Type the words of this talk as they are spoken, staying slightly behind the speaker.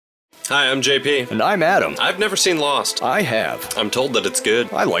Hi, I'm JP. And I'm Adam. I've never seen Lost. I have. I'm told that it's good.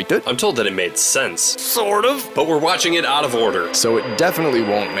 I liked it. I'm told that it made sense. Sort of. But we're watching it out of order. So it definitely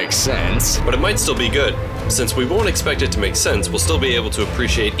won't make sense. But it might still be good. Since we won't expect it to make sense, we'll still be able to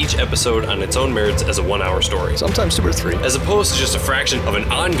appreciate each episode on its own merits as a 1-hour story. Sometimes 2 or 3. As opposed to just a fraction of an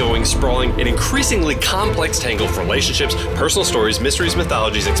ongoing, sprawling, and increasingly complex tangle of relationships, personal stories, mysteries,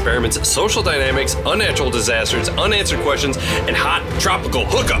 mythologies, experiments, social dynamics, unnatural disasters, unanswered questions, and hot tropical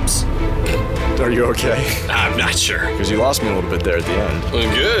hookups. Are you okay? I'm not sure. Because you lost me a little bit there at the end.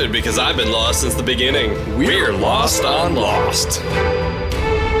 Well, good, because I've been lost since the beginning. We're lost on Lost.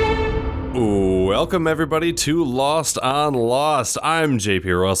 Welcome, everybody, to Lost on Lost. I'm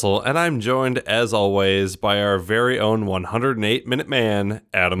JP Russell, and I'm joined, as always, by our very own 108-minute man,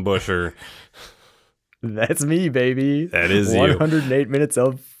 Adam Busher. That's me, baby. That is 108 minutes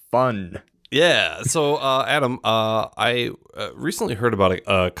of fun. Yeah, so Adam, I recently heard about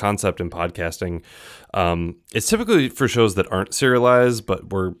a concept in podcasting. It's typically for shows that aren't serialized,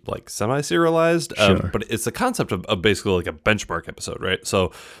 but were like semi-serialized. Sure. But it's a concept of basically like a benchmark episode, right?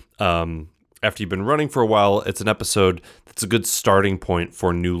 So after you've been running for a while, it's an episode that's a good starting point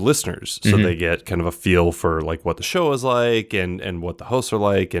for new listeners. So they get kind of a feel for like what the show is like and what the hosts are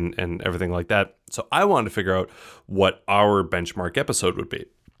like and everything like that. So I wanted to figure out what our benchmark episode would be.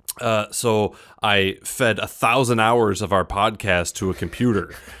 So I fed 1,000 hours of our podcast to a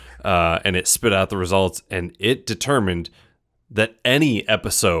computer, and it spit out the results, and it determined that any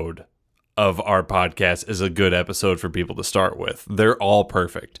episode of our podcast is a good episode for people to start with. They're all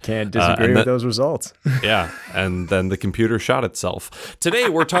perfect. Can't disagree with those results. Yeah, and then the computer shot itself. Today,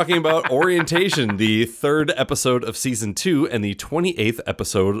 we're talking about Orientation, the 3rd episode of Season 2 and the 28th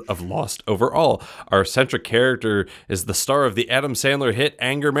episode of Lost overall. Our centric character is the star of the Adam Sandler hit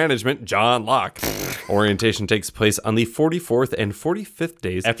Anger Management, John Locke. Orientation takes place on the 44th and 45th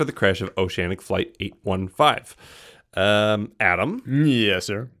days after the crash of Oceanic Flight 815. Adam? Yes,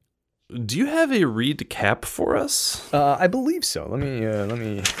 sir. Do you have a recap for us? I believe so. Let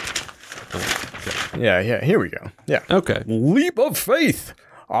me. Yeah, here we go. Yeah. Okay. Leap of faith.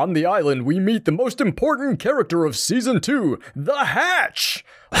 On the island, we meet the most important character of Season 2, the Hatch.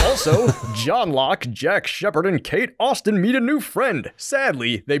 Also, John Locke, Jack Shepard, and Kate Austin meet a new friend.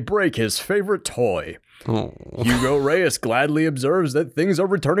 Sadly, they break his favorite toy. Oh. Hugo Reyes gladly observes that things are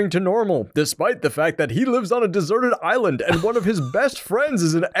returning to normal, despite the fact that he lives on a deserted island and one of his best friends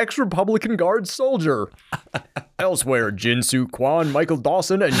is an ex-Republican Guard soldier. Elsewhere, Jin-Soo Kwon, Michael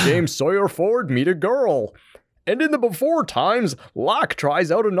Dawson, and James Sawyer Ford meet a girl. And in the before times, Locke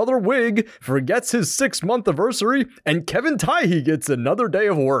tries out another wig, forgets his 6-month anniversary, and Kevin Taihe gets another day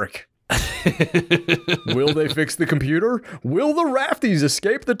of work. Will they fix the computer? Will the Rafties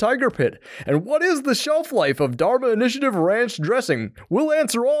escape the tiger pit? And what is the shelf life of Dharma Initiative ranch dressing? We'll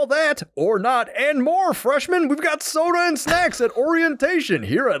answer all that, or not, and more, freshmen. We've got soda and snacks at Orientation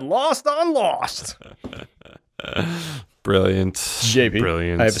here at Lost on Lost. Brilliant. JP,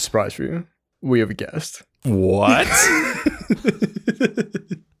 Brilliant. I have a surprise for you. We have a guest. What?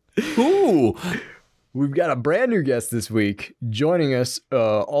 Ooh. We've got a brand new guest this week joining us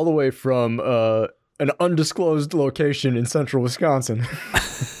all the way from an undisclosed location in central Wisconsin.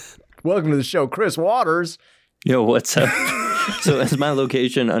 Welcome to the show, Chris Waters. Yo, what's up? So is my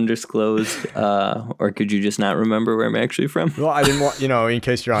location undisclosed, or could you just not remember where I'm actually from? Well, I didn't want, in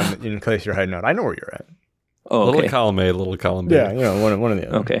case you're hiding out. I know where you're at. Oh, okay. Little column A, little column B. Yeah, one of the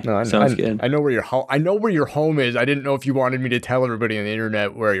other. Okay, No, sounds good. I know where your home. I know where your home is. I didn't know if you wanted me to tell everybody on the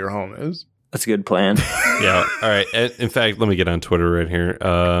internet where your home is. That's a good plan. Yeah. All right. In fact, let me get on Twitter right here.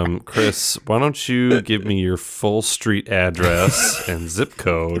 Chris, why don't you give me your full street address and zip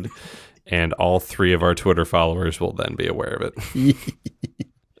code, and all 3 of our Twitter followers will then be aware of it.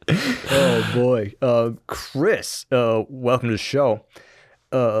 Oh boy, Chris, welcome to the show.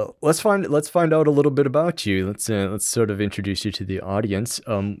 Let's find out a little bit about you. Let's sort of introduce you to the audience.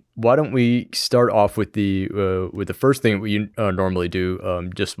 Why don't we start off with the first thing we normally do?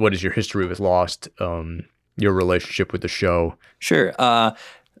 Just what is your history with Lost? Your relationship with the show? Sure.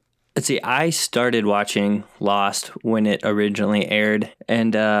 Let's see. I started watching Lost when it originally aired,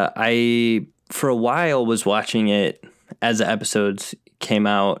 and I for a while was watching it as the episodes came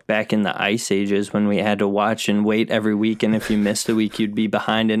out back in the Ice Ages when we had to watch and wait every week, and if you missed a week you'd be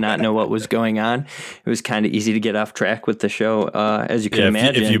behind and not know what was going on. It was kind of easy to get off track with the show, as you can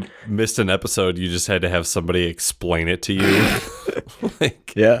imagine. If you missed an episode, you just had to have somebody explain it to you.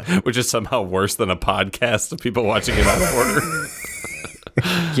 Which is somehow worse than a podcast of people watching it out of order.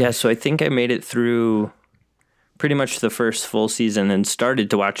 Yeah, so I think I made it through pretty much the first full season and started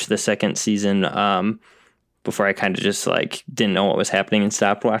to watch the second season before I kind of just like didn't know what was happening and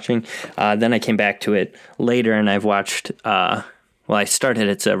stopped watching. Then I came back to it later, and I've watched. I started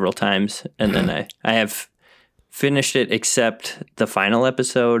it several times, and then I have finished it except the final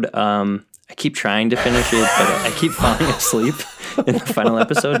episode. I keep trying to finish it, but I keep falling asleep in the final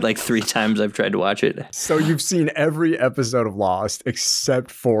episode. Like 3 times I've tried to watch it. So you've seen every episode of Lost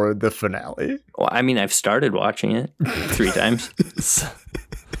except for the finale. Well, I mean, I've started watching it 3 times.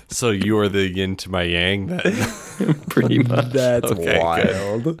 So you are the yin to my yang then? Pretty much. That's Okay,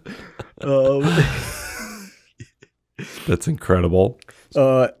 wild. That's incredible.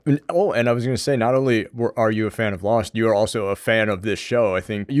 And I was going to say, not only are you a fan of Lost, you are also a fan of this show. I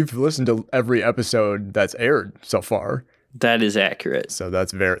think you've listened to every episode that's aired so far. That is accurate. So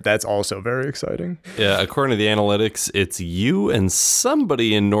that's also very exciting. Yeah, according to the analytics, it's you and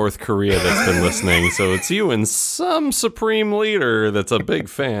somebody in North Korea that's been listening. So it's you and some supreme leader that's a big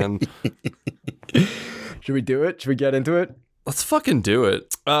fan. Should we do it? Should we get into it? Let's fucking do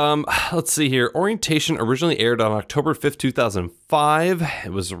it. Let's see here. Orientation originally aired on October 5th, 2005.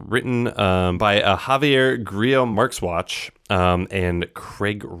 It was written by Javier Grillo-Marxuach and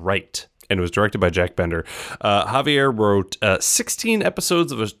Craig Wright. And it was directed by Jack Bender. Javier wrote 16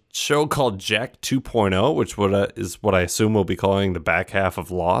 episodes of a show called Jack 2.0, which is what I assume we'll be calling the back half of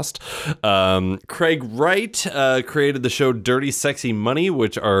Lost. Craig Wright created the show Dirty Sexy Money,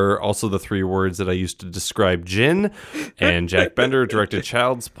 which are also the 3 words that I used to describe gin. And Jack Bender directed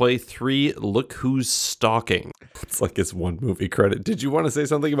Child's Play 3, Look Who's Stalking. It's like his one movie credit. Did you want to say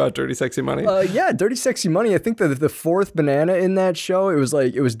something about Dirty Sexy Money? Yeah, Dirty Sexy Money. I think that the 4th banana in that show, it was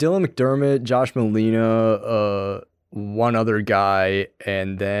Dylan McDermott, Josh Molina, one other guy,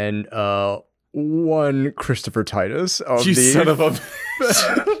 and then one Christopher Titus of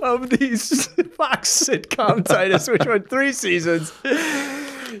of these Fox sitcom Titus, which went 3 seasons.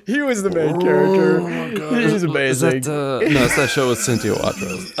 He was the main character. Oh my God. He's amazing. No, it's that show with Cynthia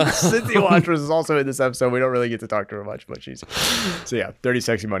Watros. Cynthia Watros is also in this episode. We don't really get to talk to her much, but she's... So yeah, Dirty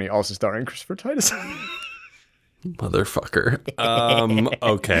Sexy Money, also starring Christopher Titus. Motherfucker.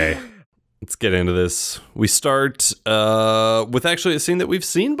 Okay. Let's get into this. We start with actually a scene that we've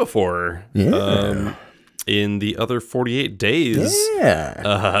seen before. Yeah. In the other 48 days.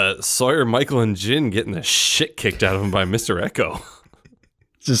 Yeah. Sawyer, Michael, and Jin getting the shit kicked out of them by Mr. Echo.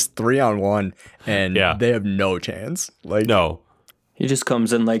 Just 3-on-1, and they have no chance. No. He just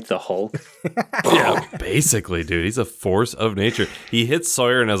comes in like the Hulk. Yeah, basically, dude. He's a force of nature. He hits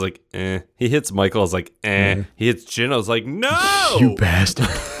Sawyer, and I was like, eh. He hits Michael, I was like, eh. He hits Jin, I was like, no! You bastard.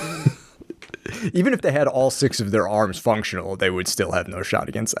 Even if they had all 6 of their arms functional, they would still have no shot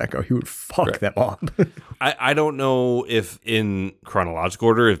against Echo. He would fuck them up. I don't know if in chronological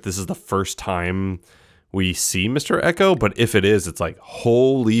order, if this is the first time we see Mr. Echo, but if it is, it's like,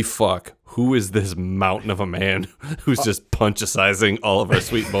 holy fuck, who is this mountain of a man who's just punchicizing all of our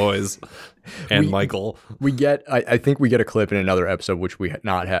sweet boys and Michael? We get, I think we get a clip in another episode, which we have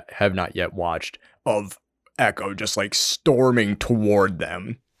not yet watched, of Echo just like storming toward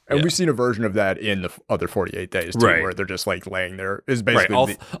them. And we've seen a version of that in the other 48 days, too, where they're just like laying there. Is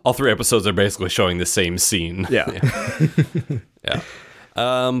basically all 3 episodes are basically showing the same scene. Yeah. Yeah.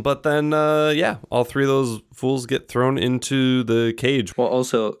 But then, all 3 of those fools get thrown into the cage. Well,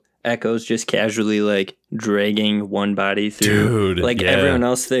 also, Echo's just casually like dragging one body through. Dude, everyone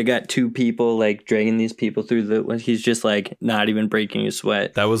else, they got 2 people like dragging these people through he's just like not even breaking a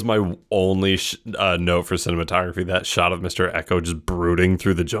sweat. That was my only note for cinematography. That shot of Mr. Echo just brooding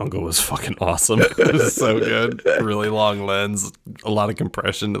through the jungle was fucking awesome. It was so good. Really long lens, a lot of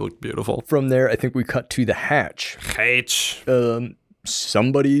compression. It looked beautiful. From there, I think we cut to the hatch. Hatch.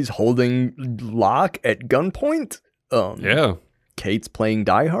 Somebody's holding Locke at gunpoint. Yeah. Kate's playing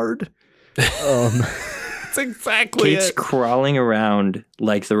Die Hard. That's exactly Kate's crawling around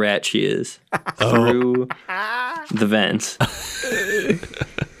like the rat she is through the vents.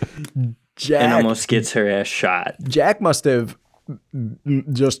 And almost gets her ass shot. Jack must have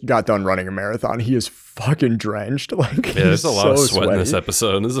just got done running a marathon. He is fucking drenched. There's a lot of sweat in this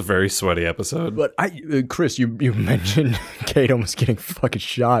episode. This is a very sweaty episode. But Chris, you mentioned Kate almost getting fucking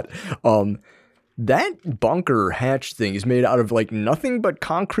shot. That bunker hatch thing is made out of like nothing but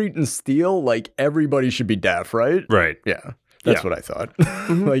concrete and steel. Like everybody should be deaf, right? Right. Yeah. That's what I thought.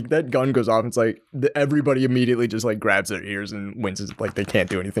 Like that gun goes off. It's like everybody immediately just like grabs their ears and winces. Like they can't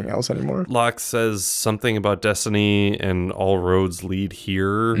do anything else anymore. Locke says something about destiny and all roads lead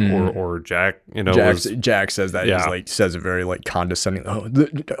here, or Jack. Jack says that. He's like says it very like condescending. Oh,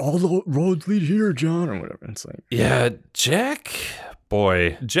 all the roads lead here, John, or whatever. It's like Jack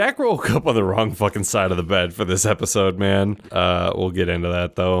boy. Jack woke up on the wrong fucking side of the bed for this episode, man. We'll get into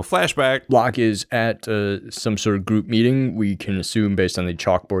that, though. Flashback. Locke is at some sort of group meeting. We can assume based on the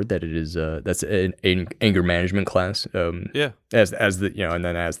chalkboard that it is that's an anger management class. Yeah. As the and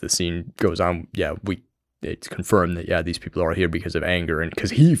then as the scene goes on, it's confirmed that these people are here because of anger and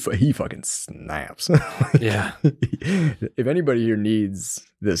because he fucking snaps. Yeah. If anybody here needs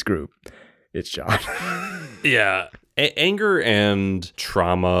this group, it's John. Yeah. Anger and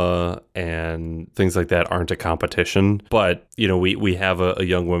trauma and things like that aren't a competition, but we have a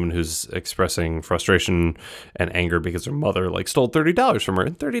young woman who's expressing frustration and anger because her mother stole $30 from her.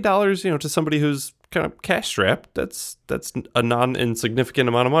 And $30, to somebody who's kind of cash strapped, that's a non-insignificant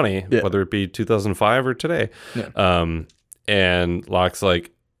amount of money, whether it be 2005 or today. Yeah. And Locke's kind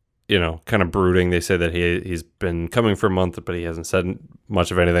of brooding. They say that he's been coming for a month, but he hasn't said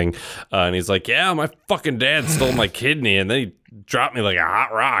much of anything. And he's like, yeah, my fucking dad stole my kidney, and then he dropped me like a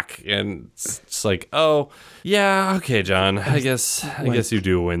hot rock. And it's like, oh, yeah, okay, John. I guess you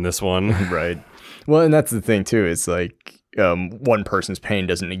do win this one. Right. Well, and that's the thing, too. It's like one person's pain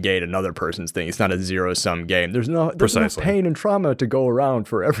doesn't negate another person's thing. It's not a zero-sum game. There's no pain and trauma to go around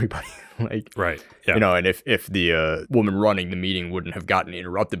for everybody. Right. Yeah. And if the woman running the meeting wouldn't have gotten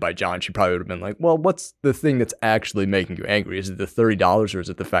interrupted by John, she probably would have been like, well, what's the thing that's actually making you angry? Is it the $30 or is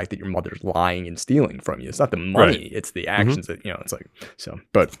it the fact that your mother's lying and stealing from you? It's not the money. Right. It's the actions that, it's like, so,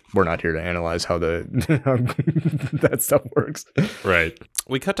 but we're not here to analyze how that stuff works. Right.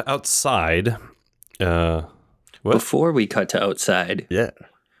 We cut to outside. Before we cut to outside,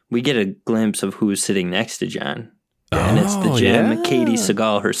 we get a glimpse of who's sitting next to John. And it's the gem, Katie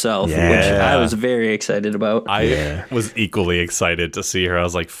Sagal herself, which I was very excited about. I was equally excited to see her. I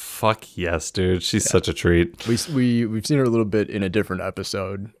was like, fuck yes, dude. She's such a treat. We've seen her a little bit in a different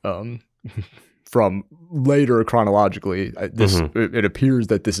episode from later chronologically. It appears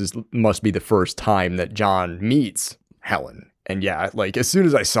that this must be the first time that John meets Helen. And as soon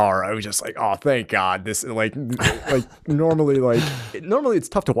as I saw her, I was just like, oh, thank God. This normally it's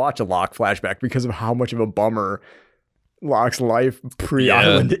tough to watch a Locke flashback because of how much of a bummer Locke's life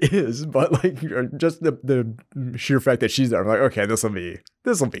pre-island is, but just the sheer fact that she's there, I'm like, okay, this will be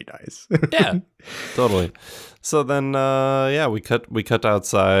nice. Yeah, totally. So then, we cut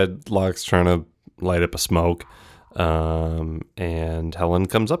outside. Locke's trying to light up a smoke, and Helen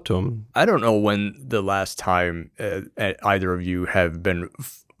comes up to him. I don't know when the last time either of you have been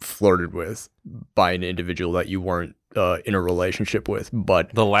flirted with by an individual that you weren't in a relationship with,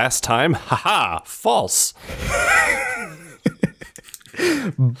 but the last time, false.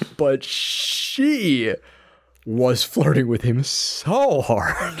 But she was flirting with him so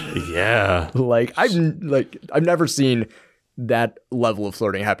hard. Yeah. I've never seen that level of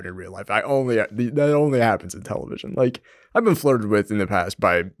flirting happen in real life. That only happens in television. I've been flirted with in the past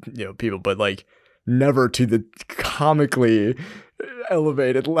by people, but never to the comically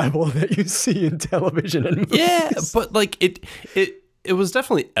elevated level that you see in television and movies. Yeah, but it was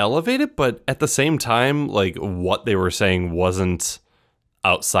definitely elevated, but at the same time, what they were saying wasn't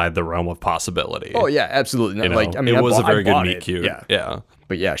outside the realm of possibility. Oh yeah, absolutely. It was a very good meet cute. Yeah.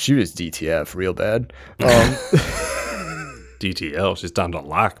 But yeah, she was DTF real bad. DTL, she's down to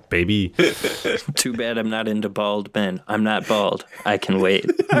Locke, baby. Too bad I'm not into bald men. I'm not bald. I can wait.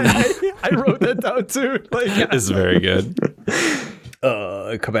 I wrote that down too. It's very good.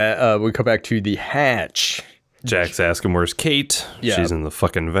 We come back to the hatch. Jack's asking where's Kate. Yeah. She's in the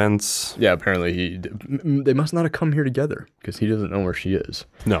fucking vents. Yeah, apparently they must not have come here together because he doesn't know where she is.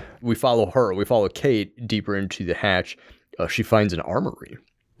 No. We follow her. We follow Kate deeper into the hatch. She finds an armory.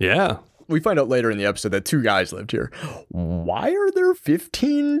 Yeah. We find out later in the episode that two guys lived here. Why are there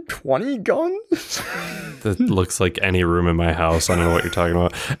 15, 20 guns? That looks like any room in my house. I don't know what you're talking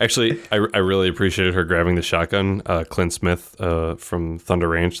about. Actually, I really appreciated her grabbing the shotgun. Clint Smith from Thunder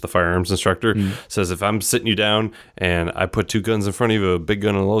Ranch, the firearms instructor, says, if I'm sitting you down and I put two guns in front of you, a big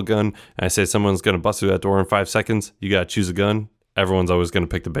gun and a little gun, and I say someone's going to bust through that door in 5 seconds, you got to choose a gun. Everyone's always going to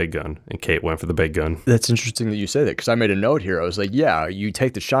pick the big gun, and Kate went for the big gun. That's interesting that you say that, because I made a note here. I was like, yeah, you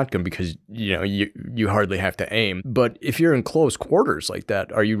take the shotgun because, you hardly have to aim. But if you're in close quarters like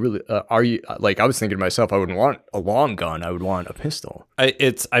that, are you really, I was thinking to myself, I wouldn't want a long gun. I would want a pistol.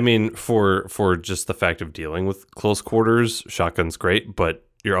 For just the fact of dealing with close quarters, shotgun's great, but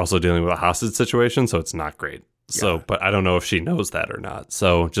you're also dealing with a hostage situation, so it's not great. So, but I don't know if she knows that or not.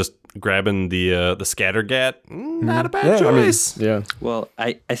 So just grabbing the scattergat, not a bad choice. Well,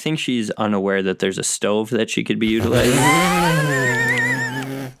 I think she's unaware that there's a stove that she could be utilizing.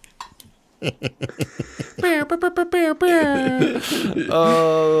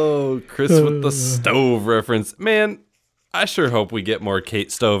 Oh, Chris with the stove reference. Man, I sure hope we get more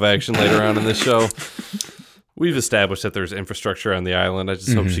Kate Stove action later on in this show. We've established that there's infrastructure on the island. I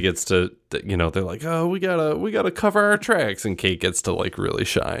just hope she gets to, they're like, oh, we gotta cover our tracks, and Kate gets to like really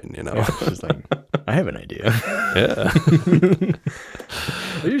shine, She's like, I have an idea. Yeah.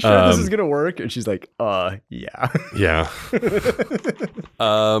 Are you sure this is gonna work? And she's like, yeah. Yeah.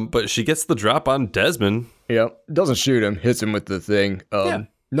 But she gets the drop on Desmond. Yep. Doesn't shoot him, hits him with the thing.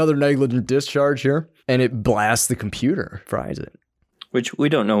 Another negligent discharge here, and it blasts the computer, fries it. Which we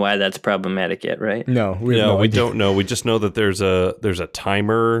don't know why that's problematic yet, right? No, we don't know. We just know that there's a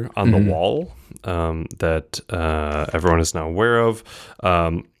timer on the wall that everyone is now aware of.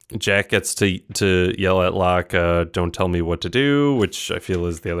 Jack gets to yell at Locke, don't tell me what to do, which I feel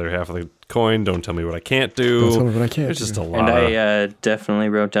is the other half of the coin. Don't tell me what I can't do. Don't tell me what I can't There's do. just a lot. And I definitely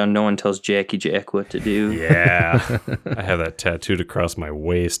wrote down, no one tells Jackie Jack what to do. Yeah. I have that tattooed across my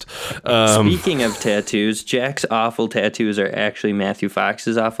waist. Speaking of tattoos, Jack's awful tattoos are actually Matthew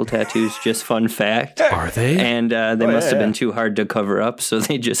Fox's awful tattoos. Just fun fact. Are they? And they must have been too hard to cover up, so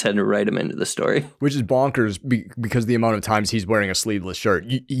they just had to write them into the story. Which is bonkers because the amount of times he's wearing a sleeveless shirt.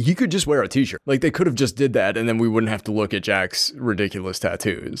 He could just wear a t-shirt. Like, they could have just did that, and then we wouldn't have to look at Jack's ridiculous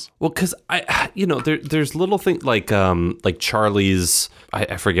tattoos. Well, because there's little things like Charlie's.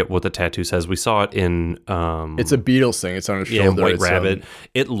 I forget what the tattoo says. We saw it in. It's a Beatles thing. It's on his shoulder. White Rabbit.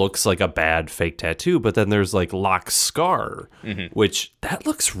 It looks like a bad fake tattoo, but then there's like Locke's scar, which that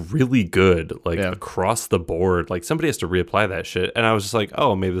looks really good, across the board. Like somebody has to reapply that shit, and I was just like,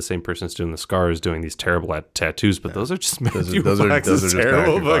 oh, maybe the same person's doing the scar is doing these terrible tattoos, but those are just Matthew Fox's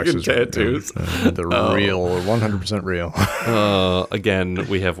terrible fucking tattoos. They're real, 100% real. Again,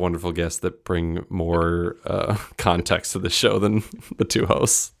 we have wonderful guests that bring more context to the show than the two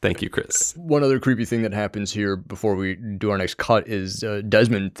hosts. Thank you, Chris. One other creepy thing that happens here before we do our next cut is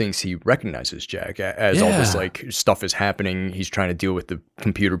Desmond thinks he recognizes Jack as all this like stuff is happening. He's trying to deal with the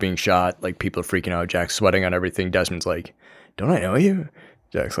computer being shot. Like people are freaking out. Jack's sweating on everything. Desmond's like, "Don't I know you?"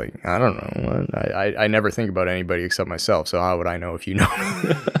 Jack's like, "I don't know. I never think about anybody except myself. So how would I know if you know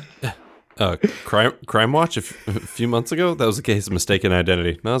me?" Crime Watch a few months ago. That was a case of mistaken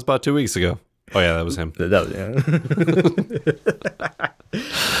identity. That was about 2 weeks ago. Oh yeah, that was him.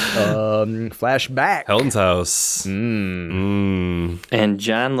 Flashback. Helen's house. And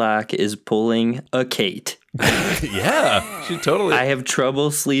John Locke is pulling a Kate. Yeah, she totally. I have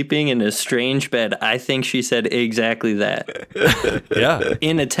trouble sleeping in a strange bed. I think she said exactly that. Yeah,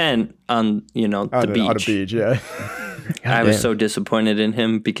 in a tent on the beach. On a beach, yeah. I was so disappointed in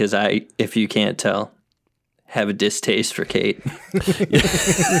him because I, if you can't tell, have a distaste for Kate.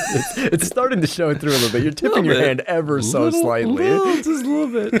 It's starting to show through a little bit. You're tipping your hand ever so slightly. Just a little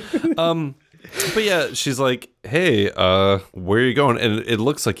bit. But yeah, she's like, hey, where are you going? And it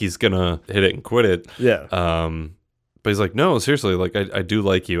looks like he's gonna hit it and quit it. Yeah. But he's like, no, seriously, like I do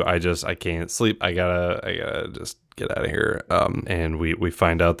like you. I can't sleep. I gotta just get out of here. And we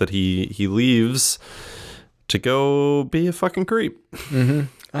find out that he leaves to go be a fucking creep. Mm-hmm.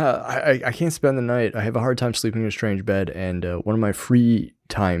 I can't spend the night. I have a hard time sleeping in a strange bed, and one of my free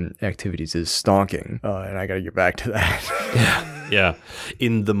time activities is stalking, and I gotta get back to that. Yeah.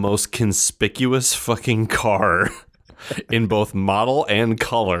 In the most conspicuous fucking car in both model and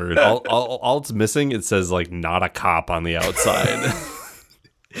color. All it's missing, it says like not a cop on the outside.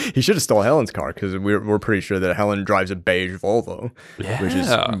 He should have stole Helen's car because we're pretty sure that Helen drives a beige Volvo,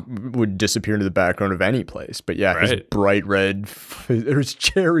 which would disappear into the background of any place. But yeah, his bright red, his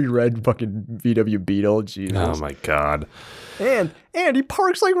cherry red fucking VW Beetle. Jesus. Oh my god. And he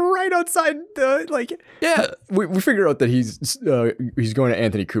parks like right outside we figure out that he's going to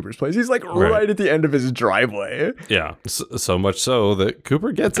Anthony Cooper's place. He's like right at the end of his driveway. Yeah, so much so that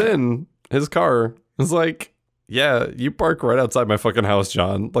Cooper gets in his car. It's like, yeah, you park right outside my fucking house,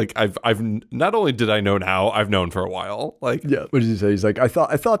 John. Like I've not only did I know now, I've known for a while. Like, yeah, what did he say? He's like, I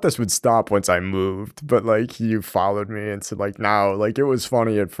thought this would stop once I moved, but like you followed me and said like now, like it was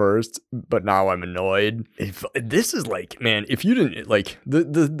funny at first, but now I'm annoyed. This is like, man, if you didn't like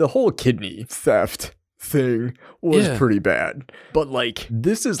the whole kidney theft thing was pretty bad, but like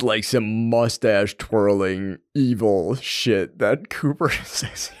this is like some mustache twirling evil shit that Cooper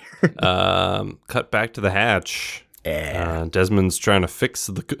says here. Cut back to the hatch. Desmond's trying to fix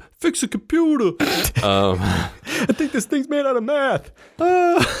a computer. I think this thing's made out of math.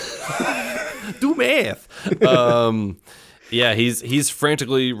 Do math. Yeah, he's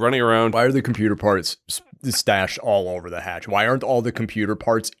frantically running around. Why are the computer parts stashed all over the hatch? Why aren't all the computer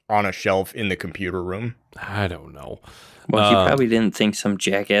parts on a shelf in the computer room? I don't know. Well, he probably didn't think some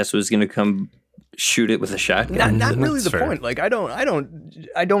jackass was going to come shoot it with a shotgun. Not really That's the fair. point. Like I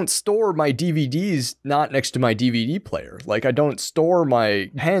don't store my DVDs not next to my DVD player. Like I don't store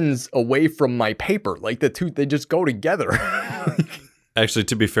my pens away from my paper. Like the two, they just go together. Actually,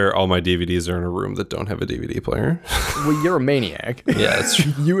 to be fair, all my DVDs are in a room that don't have a DVD player. Well, you're a maniac. Yeah, that's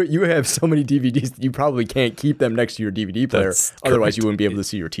true. You have so many DVDs that you probably can't keep them next to your DVD player. That's Otherwise, correct. you wouldn't be able to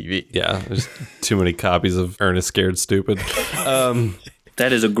see your TV. Yeah, there's too many copies of Ernest Scared Stupid.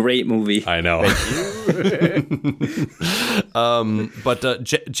 That is a great movie. I know. But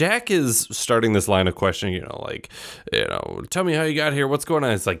Jack is starting this line of questioning, tell me how you got here. What's going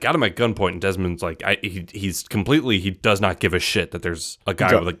on? It's like, got him at gunpoint. And Desmond's like, he does not give a shit that there's a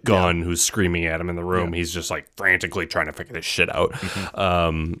guy with a gun who's screaming at him in the room. Yeah. He's just like frantically trying to figure this shit out.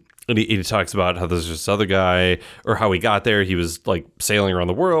 And he talks about how there's this other guy, or how he got there. He was like sailing around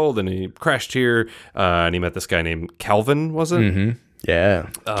the world and he crashed here. And he met this guy named Calvin, was it? Mm-hmm. Yeah.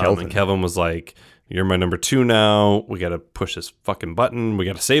 And Kelvin was like, you're my number 2 now. We got to push this fucking button. We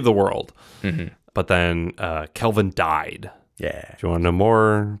got to save the world. Mm-hmm. But then Kelvin died. Yeah. If you want to know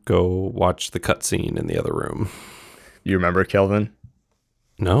more, go watch the cutscene in the other room. You remember Kelvin?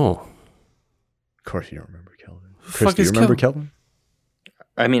 No. Of course you don't remember Kelvin. Who the Chris, fuck do you is remember Kelvin?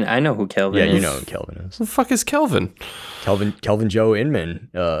 I mean, I know who Kelvin is. Yeah, you know who Kelvin is. Who the fuck is Kelvin? Kelvin Joe Inman,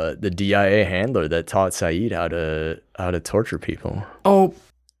 the DIA handler that taught Saeed how to torture people. Oh,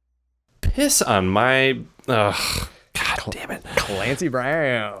 piss on my... God damn it. Clancy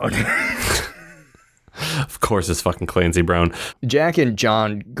Brown. Of course it's fucking Clancy Brown. Jack and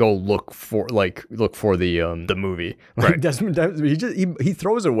John go look for the movie. Like Right. Desmond he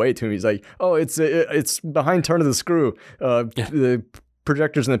throws it away to him. He's like, "Oh, it's behind Turn of the Screw. The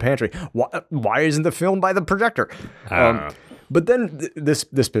projector's in the pantry. Why isn't the film by the projector?" But then this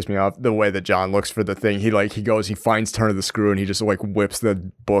pissed me off, the way that John looks for the thing. He finds Turn of the Screw and he just like whips the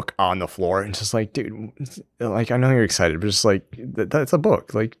book on the floor and just like, dude, like I know you're excited, but just like that's a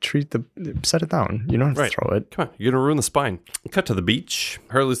book. Like set it down. You don't have to throw it. Come on, you're gonna ruin the spine. Cut to the beach.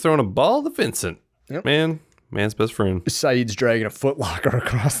 Hurley's throwing a ball to Vincent. Yep. Man's best friend. Saeed's dragging a footlocker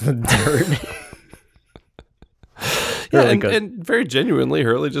across the dirt. Yeah, Really and very genuinely,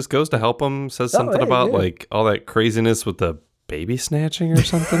 Hurley just goes to help him, says something about like all that craziness with the baby snatching or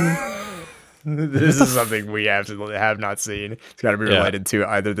something. This is something we absolutely have not seen. It's got to be related to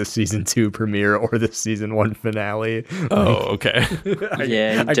either the season 2 premiere or the season 1 finale. Oh, okay.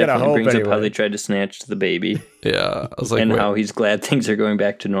 Yeah, he definitely brings up how they tried to snatch the baby. Yeah, I was like, and wait. how he's glad things are going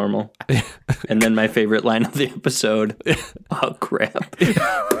back to normal. And then my favorite line of the episode, oh crap.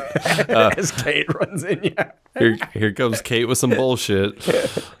 As Kate runs in, Here comes Kate with some bullshit.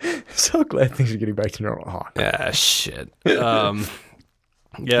 So glad things are getting back to normal. Oh, Ah, shit.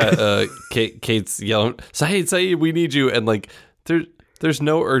 Kate's yelling, Saeed, we need you. And like, there's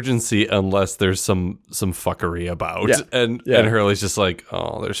no urgency unless there's some fuckery about. Yeah. And Hurley's just like,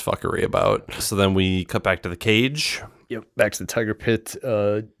 oh, there's fuckery about. So then we cut back to the cage. Yep, back to the tiger pit.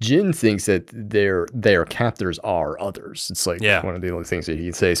 Jin thinks that their captors are others. It's like one of the only things that he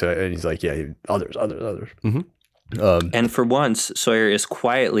can say. So and he's like, yeah, others. Mm-hmm. And for once, Sawyer is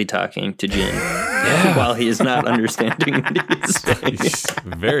quietly talking to Jin while he is not understanding what he's saying.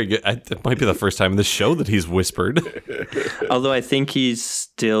 Very good. It might be the first time in the show that he's whispered. Although I think he's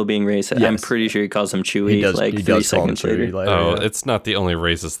still being racist. Yes. I'm pretty sure he calls him Chewie he does 3 seconds later. It's not the only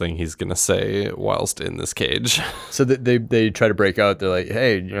racist thing he's going to say whilst in this cage. So they try to break out. They're like,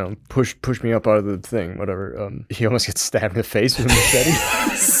 hey, push me up out of the thing, whatever. He almost gets stabbed in the face with a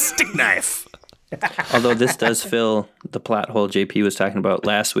machete. Stick knife. Although this does fill the plot hole JP was talking about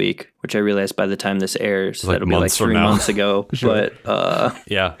last week, which I realized by the time this airs, like that'll be like 3 months ago. Sure. But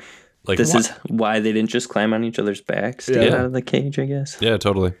yeah, like this is why they didn't just climb on each other's backs to get out of the cage, I guess. Yeah,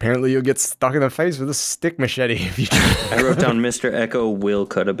 totally. Apparently, you'll get stuck in the face with a stick machete if you. I wrote down Mr. Echo will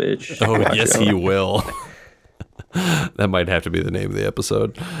cut a bitch. Oh, yes, he will. That might have to be the name of the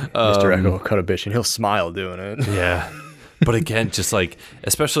episode. Mr. Echo will cut a bitch, and he'll smile doing it. Yeah. But again, just like,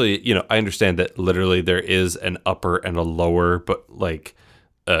 especially, I understand that literally there is an upper and a lower, but like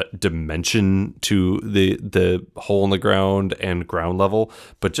dimension to the hole in the ground and ground level.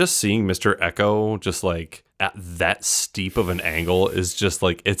 But just seeing Mr. Echo just like at that steep of an angle is just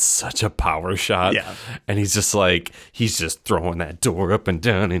like, it's such a power shot. Yeah. And he's just throwing that door up and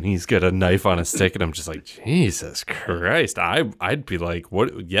down and he's got a knife on his stick. And I'm just like, Jesus Christ. I'd be like,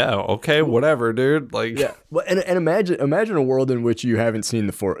 what? Yeah. Okay. Whatever, dude. Like, yeah. Well, and imagine a world in which you haven't seen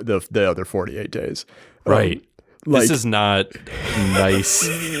the other 48 days. Right. Like, this is not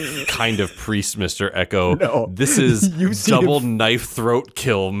nice kind of priest, Mr. Echo. No. This is You've seen double knife throat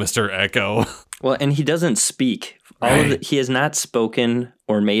kill, Mr. Echo. Well, and he doesn't speak He has not spoken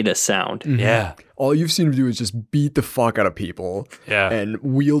or made a sound. Yeah. All you've seen him do is just beat the fuck out of people. Yeah. And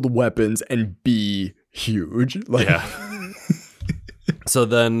wield weapons and be huge. Like, Yeah. So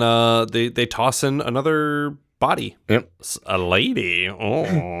then they toss in another body. Yep. A lady.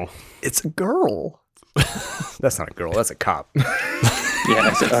 Oh. It's a girl. That's not a girl. That's a cop.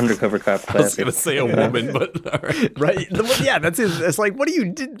 Yeah, it's an undercover cop. I was going to say a woman, but all right. Right? Yeah, that's it. It's like, what do you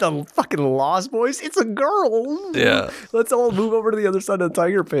did? The fucking Lost Boys? It's a girl. Yeah. Let's all move over to the other side of the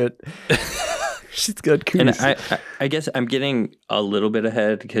tiger pit. She's got coos. And I guess I'm getting a little bit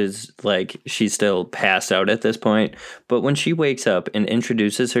ahead because, like, she's still passed out at this point. But when she wakes up and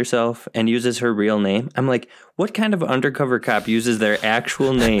introduces herself and uses her real name, I'm like, what kind of undercover cop uses their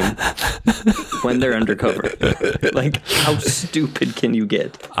actual name when they're undercover? Like, how stupid can you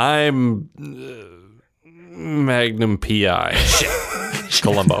get? I'm Magnum PI. Shit.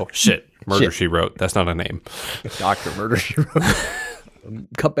 Columbo. Shit. Murder, She Wrote. That's not a name. Dr. Murder, She Wrote.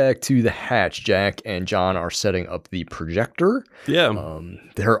 Cut back to the hatch. Jack and John are setting up the projector. Yeah.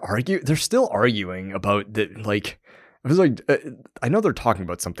 They're still arguing about the, like, I was like, I know they're talking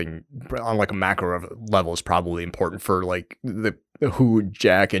about something on like a macro level is probably important for like the who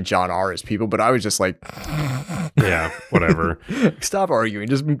Jack and John are as people, but I was just like, Yeah. Whatever. stop arguing.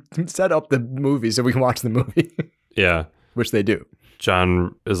 Just set up the movie so we can watch the movie, Yeah. which they do.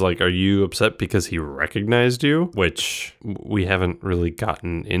 John is like, are you upset because he recognized you? Which we haven't really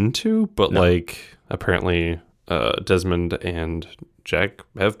gotten into, but like apparently Desmond and Jack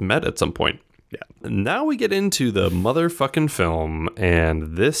have met at some point. Yeah. Now we get into the motherfucking film,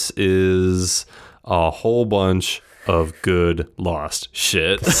 and this is a whole bunch of good Lost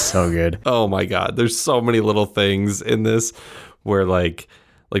shit. So good. Oh my God. There's so many little things in this where like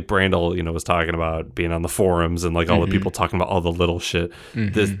Brandel, was talking about being on the forums and like all the people talking about all the little shit.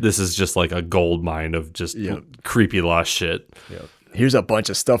 This is just like a gold mine of just creepy Lost shit. Yep. Here's a bunch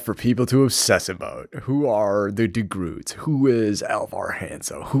of stuff for people to obsess about. Who are the DeGroots? Who is Alvar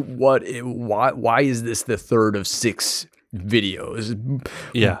Hanso? Why is this the third of 6 videos?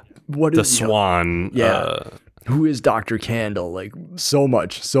 Yeah. What The is Swan. Who is Dr. Candle? Like so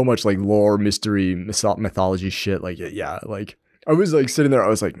much like lore, mystery, mythology shit. Like, yeah, like I was like sitting there, I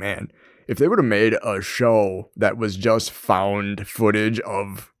was like, man, if they would have made a show that was just found footage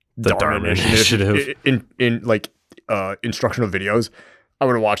of The Dharma Initiative in like instructional videos, I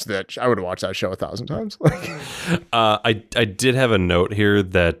would have watched that. I would have watched that show 1,000 times. I did have a note here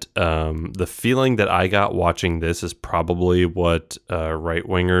that the feeling that I got watching this is probably what right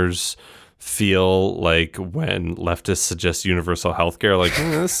wingers feel like when leftists suggest universal healthcare. Like,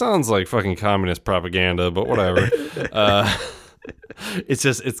 this sounds like fucking communist propaganda, but whatever.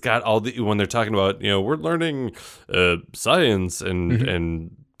 It's got all the, when they're talking about, we're learning science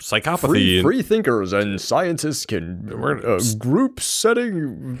and psychopathy. Free thinkers and scientists can group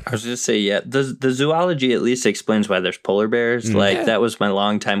setting. I was going to say, yeah, the zoology at least explains why there's polar bears. Like, that was my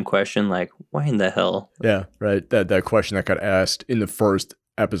long time question. Like, why in the hell? Yeah, right. That question that got asked in the first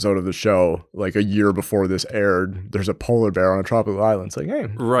episode of the show, like a year before this aired. There's a polar bear on a tropical island. It's like, hey,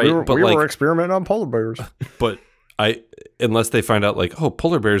 right, we were experimenting on polar bears. But unless they find out like, oh,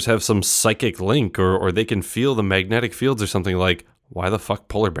 polar bears have some psychic link or they can feel the magnetic fields or something, like, why the fuck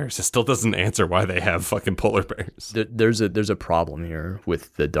polar bears? It still doesn't answer why they have fucking polar bears. There's a problem here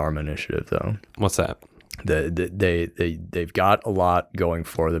with the Dharma Initiative, though. What's that? They've got a lot going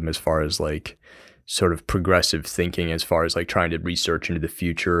for them as far as like sort of progressive thinking, as far as like trying to research into the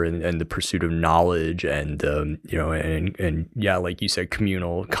future and the pursuit of knowledge and and yeah, like you said,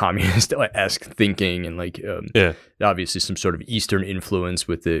 communal communist-esque thinking and like obviously some sort of Eastern influence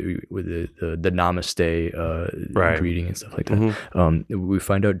with the Namaste reading and stuff like that. We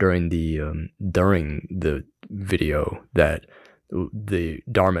find out during the video that the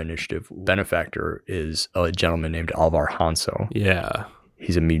Dharma Initiative benefactor is a gentleman named Alvar Hanso. Yeah.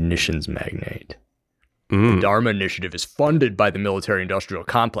 He's a munitions magnate. The Dharma Initiative is funded by the military-industrial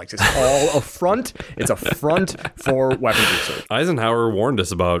complex. It's all a front. It's a front for weapons research. Eisenhower warned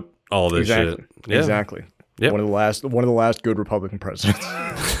us about all this shit. Yeah. Exactly. Yep. One of the last good Republican presidents.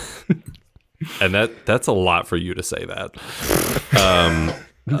 And that's a lot for you to say that.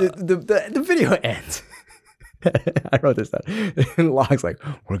 The video ends. I wrote this down. And Locke's like,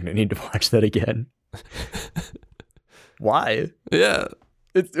 we're going to need to watch that again. Why? Yeah.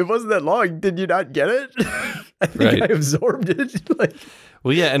 It wasn't that long. Did you not get it? I think I absorbed it.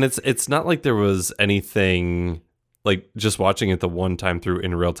 Well, yeah, and it's not like there was anything, like just watching it the one time through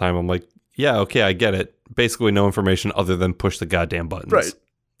in real time, I'm like, yeah, okay, I get it. Basically no information other than push the goddamn buttons. Right.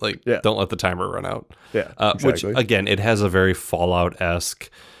 Like, don't let the timer run out. Yeah, exactly. Which, again, it has a very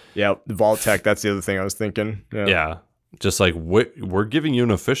Fallout-esque, Yeah, Vault-Tec, that's the other thing I was thinking. Yeah. Just like, we're giving you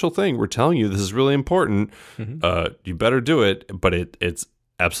an official thing. We're telling you this is really important. You better do it. But it's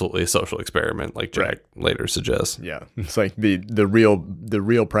absolutely a social experiment, like Jack later suggests. Yeah, it's like the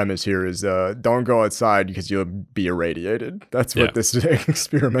real premise here is don't go outside because you'll be irradiated. That's what this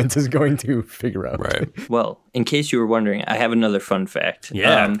experiment is going to figure out. Right. Well, in case you were wondering, I have another fun fact.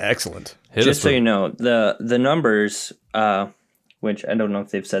 Yeah. Excellent. Just so you know, the numbers, which I don't know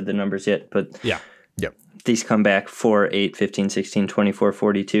if they've said the numbers yet, but Yep. these come back 4, 8, 15, 16, 24,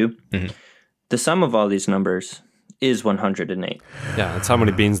 42. The sum of all these numbers is 108. Yeah, that's how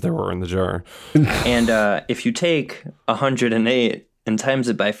many beans there were in the jar. And if you take 108 and times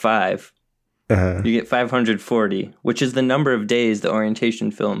it by 5, you get 540, which is the number of days the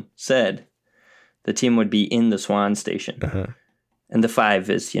orientation film said the team would be in the Swan Station. And the 5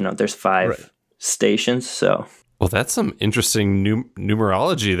 is, there's 5 stations, so... Well, that's some interesting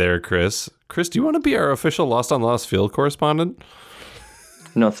numerology there, Chris. Chris, do you want to be our official Lost on Lost field correspondent?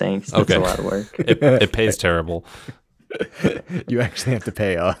 No thanks. That's a lot of work. It pays terrible. You actually have to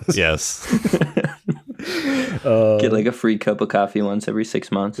pay us. Yes. Get like a free cup of coffee once every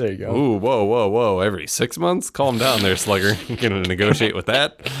 6 months. There you go. Ooh, whoa. Every 6 months? Calm down there, Slugger. You're going to negotiate with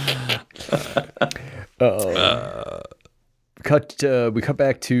that? We cut to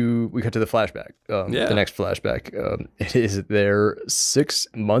the flashback. The next flashback. It is their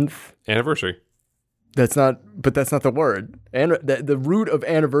 6-month Anniversary. That's not the word. And the root of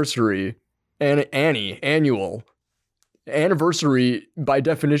anniversary, annual. Anniversary by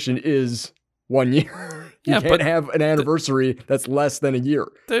definition is 1 year. You can't have an anniversary that's less than a year.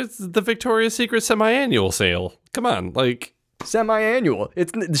 There's the Victoria's Secret semi-annual sale. Come on, like semi-annual.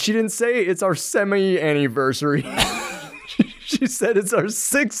 She didn't say it's our semi-anniversary. She said it's our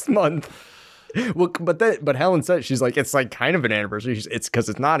 6th month. Well, but Helen said, she's like, it's like kind of an anniversary. It's because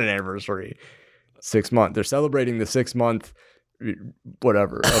it's not an anniversary. 6 month. They're celebrating the 6 month,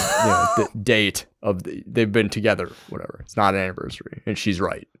 whatever, of, the date of they've been together. Whatever. It's not an anniversary, and she's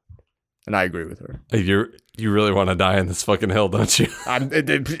right, and I agree with her. You really want to die on this fucking hill, don't you?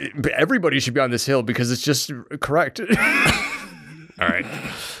 Everybody should be on this hill because it's just correct. All right.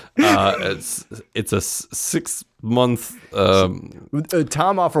 It's a 6 month.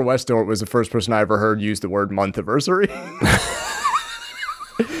 Tom Offer Westort was the first person I ever heard use the word month-iversary.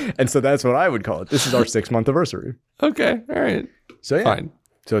 And so that's what I would call it. This is our 6-month anniversary. Okay, all right. So yeah, fine.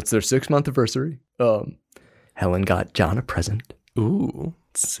 So it's their 6-month anniversary. Helen got John a present. Ooh,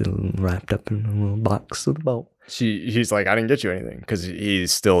 still wrapped up in a little box of the boat. He's like, I didn't get you anything because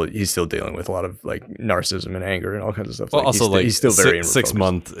he's still dealing with a lot of like narcissism and anger and all kinds of stuff. Well, he's still very 6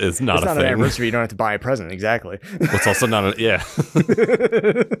 month is not it's a not thing. an anniversary. You don't have to buy a present. Exactly. It's also not yeah.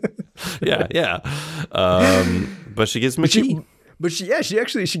 But she gives him a key. But she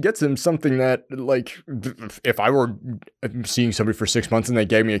gets him something that, like, if I were seeing somebody for 6 months and they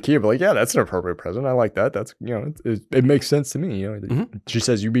gave me a key, I'd be like, yeah, that's an appropriate present. I like that. That's, it makes sense to me. She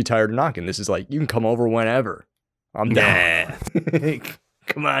says, you'd be tired of knocking. This is like, you can come over whenever. I'm down.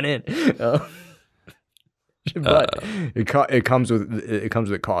 Come on in. But it comes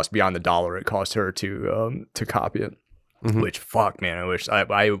with cost beyond the dollar. It cost her to copy it. Mm-hmm. Which, fuck, man, I wish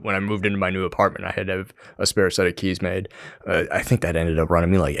I when I moved into my new apartment, I had to have a spare set of keys made. I think that ended up running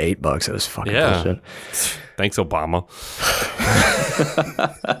me like $8. It was fucking bullshit. Thanks, Obama.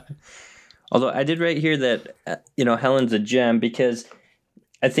 Although I did write here that, Helen's a gem because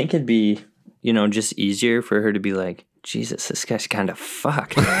I think it'd be, just easier for her to be like, Jesus, this guy's kind of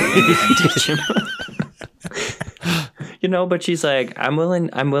fucked. But she's like, I'm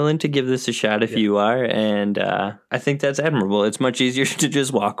willing to give this a shot if you are, and I think that's admirable. It's much easier to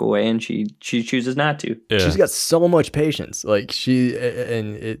just walk away, and she chooses not to. Yeah. She's got so much patience, like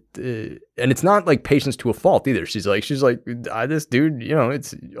and it's not like patience to a fault either. She's like, this dude,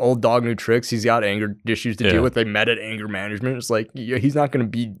 it's old dog, new tricks. He's got anger issues to deal with. They met at anger management. It's like he's not going to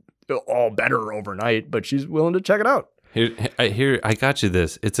be all better overnight, but she's willing to check it out. Here, I got you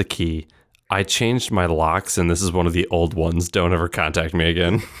this. It's a key. I changed my locks, and this is one of the old ones. Don't ever contact me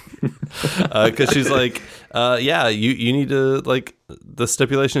again. Because she's like, you need to, like, the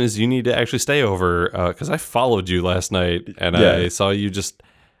stipulation is you need to actually stay over, because I followed you last night, and I saw you just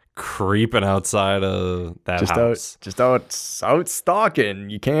creeping outside of that house. Just out stalking.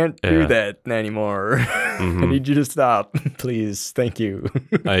 You can't do that anymore. Mm-hmm. I need you to stop, please. Thank you.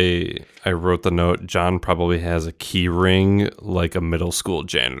 I wrote the note, John probably has a key ring like a middle school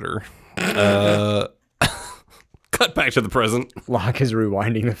janitor. Cut back to the present. Locke is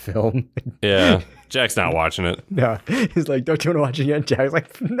rewinding the film. Yeah, Jack's not watching it. Yeah, he's like, don't you want to watch it yet? Jack's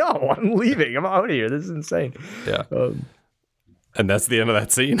like, no, I'm leaving. I'm out of here. This is insane. Yeah. And that's the end of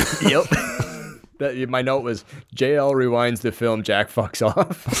that scene. Yep. My note was JL rewinds the film Jack fucks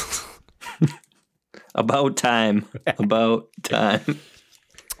off. About time. About time.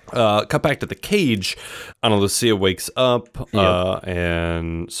 Cut back to the cage. Ana Lucia wakes up,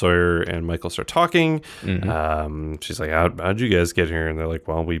 and Sawyer and Michael start talking. She's like, how'd you guys get here? And they're like,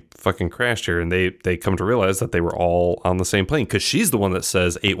 well, we fucking crashed here. And they come to realize that they were all on the same plane, because she's the one that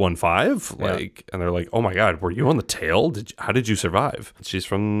says 815. And they're like, oh my God, were you on the tail? How did you survive? She's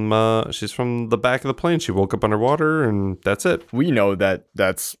from the back of the plane. She woke up underwater, and that's it. We know that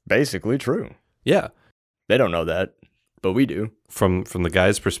that's basically true. Yeah. They don't know that, but we do. From the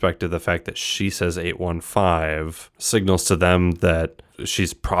guy's perspective, the fact that she says 815 signals to them that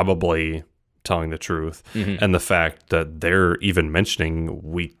she's probably telling the truth. And the fact that they're even mentioning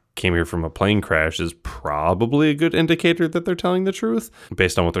we came here from a plane crash is probably a good indicator that they're telling the truth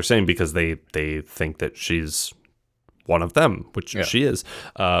based on what they're saying, because they think that she's one of them, which she is.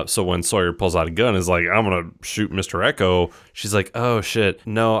 So when Sawyer pulls out a gun, is like, I'm gonna shoot Mr. Echo, she's like, oh shit,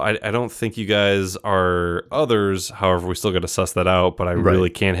 no, I don't think you guys are others. However, we still gotta suss that out, but I really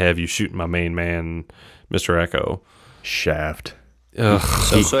can't have you shooting my main man, Mr. Echo. Shaft. So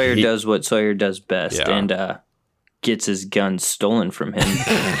Sawyer does what Sawyer does best and gets his gun stolen from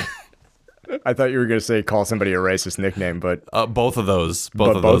him. I thought you were going to say call somebody a racist nickname, but... both of those.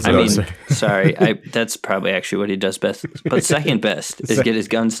 I mean, sorry, that's probably actually what he does best. But second best is get his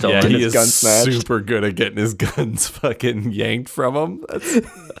gun stolen. Yeah, he is gun snatched. super good at getting his guns fucking yanked from him.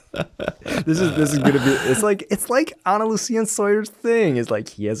 This is going to be... It's like Ana Lucia and Sawyer's thing. Is like,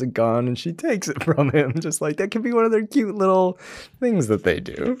 he has a gun and she takes it from him. Just like, that could be one of their cute little things that they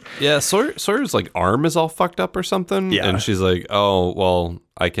do. Yeah, Sawyer's like arm is all fucked up or something. Yeah. And she's like, oh, well,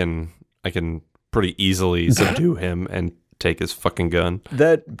 I can pretty easily subdue him and take his fucking gun.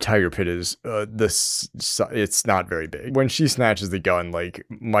 That tiger pit is it's not very big. When she snatches the gun, like,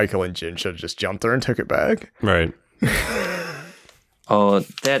 Michael and Jin should have just jumped her and took it back. Right. Oh,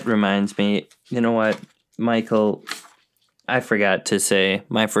 that reminds me. You know what, Michael? I forgot to say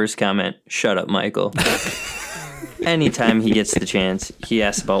my first comment. Shut up, Michael. Anytime he gets the chance, he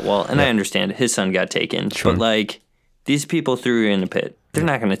asks about Walt, and I understand his son got taken, but like, these people threw you in a pit. They're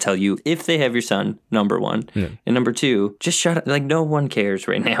not going to tell you if they have your son, number one. And number two, just shut up. Like, no one cares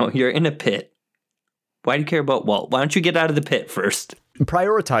right now. You're in a pit. Why do you care about Walt? Why don't you get out of the pit first?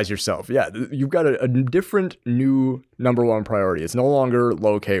 Prioritize yourself. Yeah, you've got a different new number one priority. It's no longer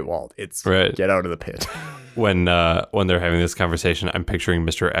locate Walt. It's get out of the pit. When they're having this conversation, I'm picturing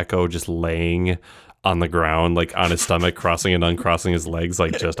Mr. Echo just laying on the ground, like on his stomach, crossing and uncrossing his legs,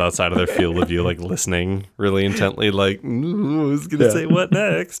 like just outside of their field of view, like listening really intently, like, who's gonna say what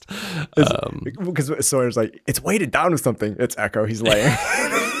next? Because Sawyer's like, it's weighted down with something. It's Echo. He's laying.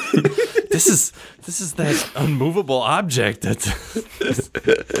 This is that unmovable object.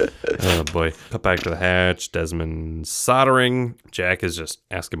 Oh boy. Cut back to the hatch. Desmond soldering. Jack is just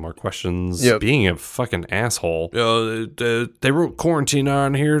asking more questions. Being a fucking asshole. They wrote quarantine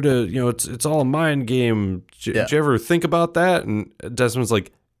on here to, it's all a mind game. Did you ever think about that? And Desmond's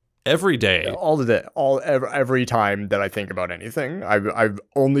like, every day. Every time that I think about anything, I've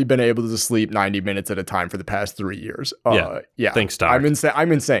only been able to sleep 90 minutes at a time for the past 3 years. Thanks, Doc. I'm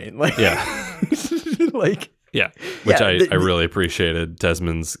insane. Like, which I really appreciated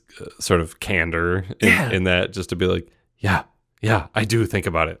Desmond's sort of candor in that, just to be like, I do think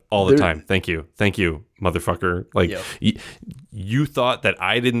about it all the time. Thank you, motherfucker. Like, you thought that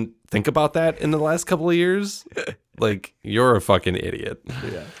I didn't think about that in the last couple of years? Like, you're a fucking idiot.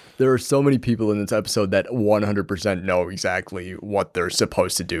 Yeah. There are so many people in this episode that 100% know exactly what they're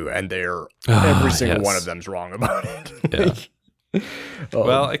supposed to do, and every single one of them's wrong about it.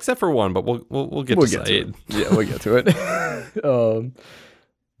 Well, except for one, but we'll get to Saeed. We'll get to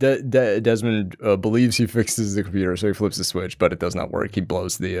it. Desmond believes he fixes the computer, so he flips the switch, but it does not work. He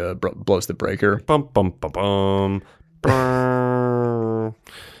blows the breaker. Bum bum bum bum.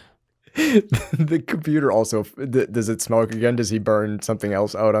 The computer also, does it smoke again? Does he burn something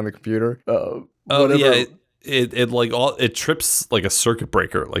else out on the computer? It trips like a circuit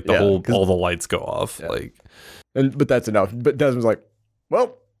breaker, like all the lights go off. But that's enough. But Desmond's like,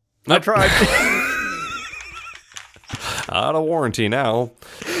 well, I tried. Out of warranty now.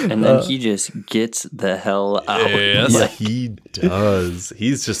 And then he just gets the hell out. Yes, he does.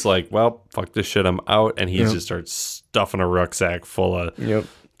 He's just like, well, fuck this shit, I'm out. And he just starts stuffing a rucksack full of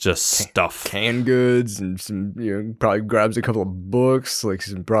just stuff. Canned goods and some, probably grabs a couple of books, like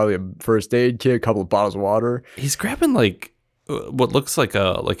probably a first aid kit, a couple of bottles of water. He's grabbing like what looks like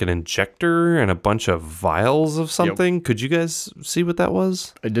an injector and a bunch of vials of something. Yep. Could you guys see what that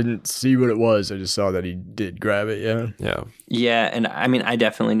was? I didn't see what it was. I just saw that he did grab it. Yeah. And I mean, I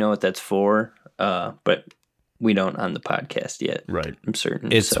definitely know what that's for, but we don't on the podcast yet. Right. I'm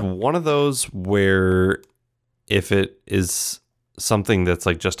certain. It's one of those where if it is something that's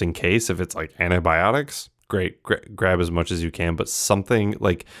like just in case, if it's like antibiotics, great, grab as much as you can. But something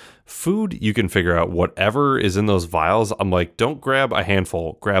like food, you can figure out whatever is in those vials. I'm like, don't grab a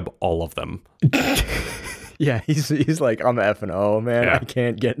handful, grab all of them. Yeah, he's like, I'm F&O, man. Yeah.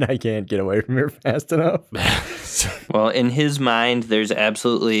 I can't get away from here fast enough. Well, in his mind, there's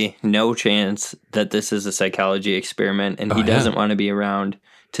absolutely no chance that this is a psychology experiment, and he doesn't want to be around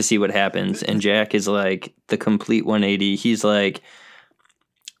to see what happens. And Jack is like the complete 180. He's like,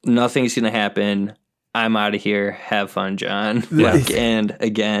 nothing's gonna happen. I'm out of here. Have fun, John. And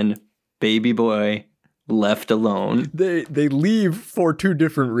again, baby boy left alone. They leave for two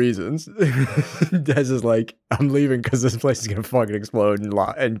different reasons. Des is like, I'm leaving because this place is gonna fucking explode,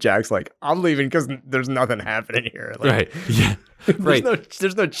 and Jack's like, I'm leaving because there's nothing happening here. Like, right? Yeah. Right.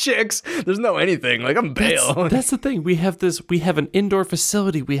 There's no chicks. There's no anything. Like, I'm bail. That's the thing. We have an indoor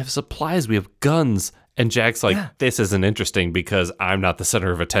facility. We have supplies. We have guns. And Jack's like, this isn't interesting because I'm not the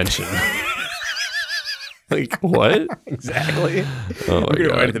center of attention. Like, what? Exactly. I'm going to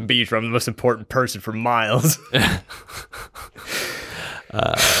go to the beach where I'm the most important person for miles.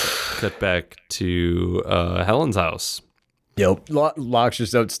 Cut back to Helen's house. Yep. Locke's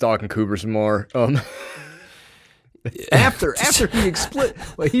just out stalking Cooper some more. After he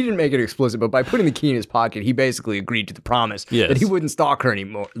he didn't make it explicit, but by putting the key in his pocket, he basically agreed to the promise that he wouldn't stalk him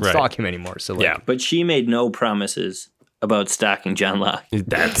anymore. So but she made no promises about stalking John Locke.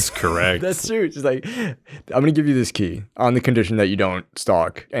 That's correct. That's true. She's like, I'm going to give you this key on the condition that you don't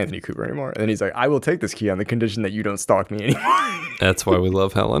stalk Anthony Cooper anymore. And then he's like, I will take this key on the condition that you don't stalk me anymore. That's why we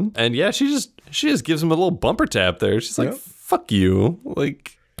love Helen. And yeah, she just gives him a little bumper tap there. She's like, fuck you.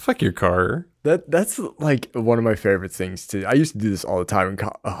 Like, fuck your car. That's like one of my favorite things to. I used to do this all the time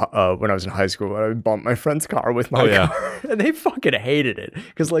when I was in high school. When I would bump my friend's car with my car, and they fucking hated it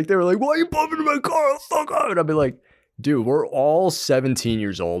because like they were like, "Why are you bumping my car? Fuck off!" And I'd be like, "Dude, we're all 17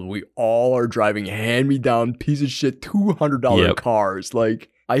 years old. We all are driving hand-me-down piece of shit $200 cars. Like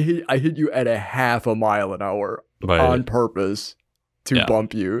I hit you at a half a mile an hour on purpose to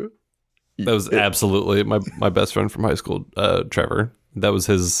bump you." That was absolutely my best friend from high school, Trevor. That was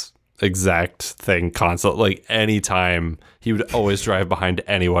his exact thing constant. Like anytime he would always drive behind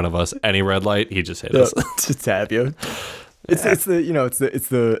any one of us, any red light, he just hit us. Just tap you. It's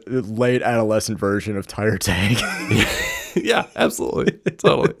the late adolescent version of tire tag. Yeah, absolutely.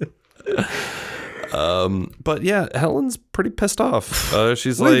 Totally. But yeah, Helen's pretty pissed off.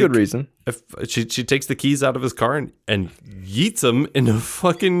 She's like, good reason. If she takes the keys out of his car and yeets them into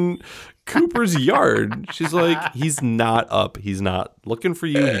fucking Cooper's yard. She's like, he's not up. He's not looking for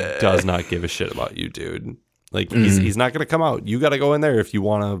you. He does not give a shit about you, dude. Like he's not gonna come out. You got to go in there if you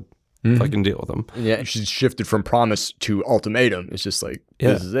want to fucking deal with him. Yeah, and she's shifted from promise to ultimatum. It's just like,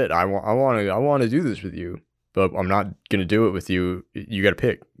 this is it. I want to do this with you, but I'm not gonna do it with you. You got to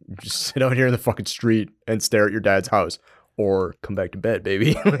pick. Just sit out here in the fucking street and stare at your dad's house, or come back to bed,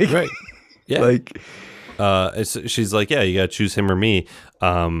 baby. Like, right? Yeah. Like, she's like, yeah, you got to choose him or me.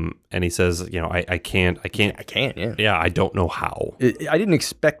 And he says, I can't. Yeah. Yeah, I don't know how. I didn't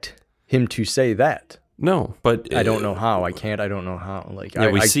expect him to say that. No, but I don't know how. I can't. I don't know how. Like, yeah,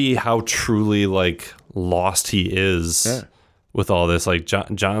 we see how truly like lost he is with all this. Like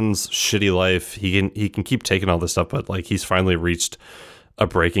John's shitty life. He can keep taking all this stuff, but like he's finally reached a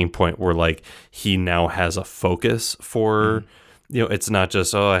breaking point where like he now has a focus for. It's not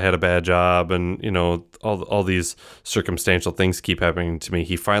just, I had a bad job and, all these circumstantial things keep happening to me.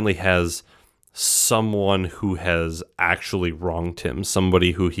 He finally has someone who has actually wronged him,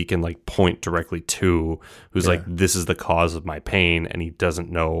 somebody who he can like point directly to, who's like, this is the cause of my pain, and he doesn't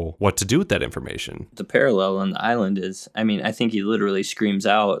know what to do with that information. The parallel on the island is, I think he literally screams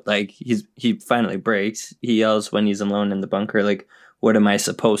out, like he finally breaks. He yells when he's alone in the bunker, like, what am I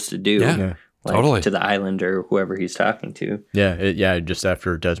supposed to do? Yeah. Like, totally. To the island or whoever he's talking to. Yeah, just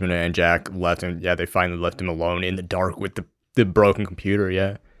after Desmond and Jack left him, they finally left him alone in the dark with the broken computer,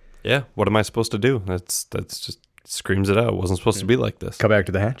 Yeah, what am I supposed to do? That's just screams it out. It wasn't supposed to be like this. Come back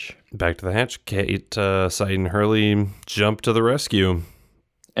to the hatch. Back to the hatch. Kate, Saeed, and Hurley jump to the rescue.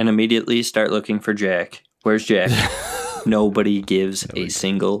 And immediately start looking for Jack. Where's Jack? Nobody gives a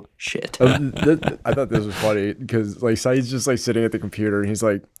single shit. I thought this was funny because like Saeed's just like sitting at the computer and he's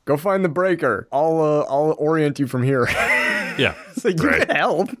like, "Go find the breaker. I'll orient you from here." Yeah. It's like, you can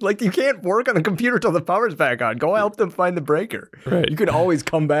help. Like, you can't work on the computer till the power's back on. Go help them find the breaker. Right. You can always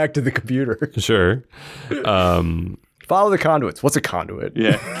come back to the computer. Sure. Follow the conduits. What's a conduit?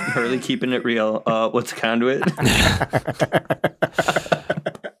 Yeah. Hurley keeping it real. What's a conduit?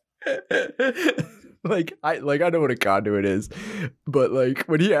 I know what a conduit is, but like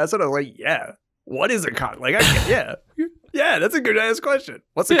when he asked it, I was like, yeah. What is a conduit? Like, yeah, that's a good ass question.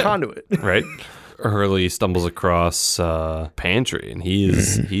 What's a conduit? Right. Hurley stumbles across pantry, and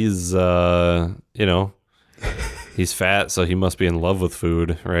he's he's fat, so he must be in love with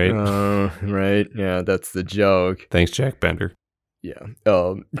food, right? Right. Yeah, that's the joke. Thanks, Jack Bender. Yeah.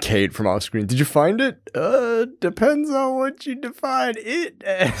 Kate from off screen. Did you find it? Depends on what you define it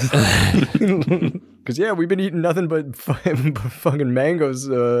as. Because, we've been eating nothing but fucking mangoes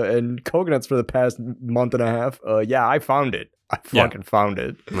and coconuts for the past month and a half. I found it. I fucking found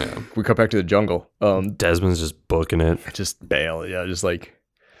it. Yeah. We cut back to the jungle. Desmond's just booking it. Just bail. Yeah, just like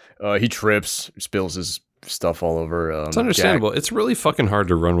he trips, spills his stuff all over. It's understandable. It's really fucking hard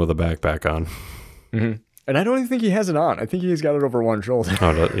to run with a backpack on. Mm-hmm. And I don't even think he has it on. I think he's got it over one shoulder.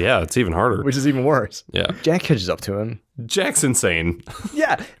 Yeah, it's even harder. Which is even worse. Yeah. Jack catches up to him. Jack's insane.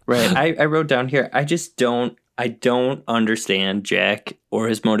 Yeah. Right. I wrote down here, I don't understand Jack or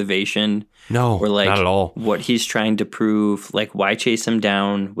his motivation. No, or like not at all. What he's trying to prove. Like, why chase him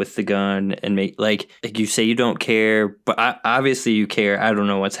down with the gun and make like you say you don't care, but obviously you care. I don't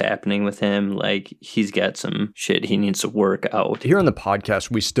know what's happening with him. Like, he's got some shit he needs to work out. Here on the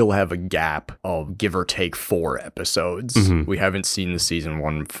podcast, we still have a gap of give or take 4 episodes. Mm-hmm. We haven't seen the season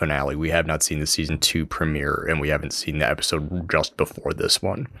 1 finale. We have not seen the season 2 premiere, and we haven't seen the episode just before this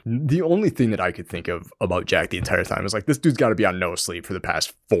one. The only thing that I could think of about Jack the entire time is like, this dude's got to be on no sleep for the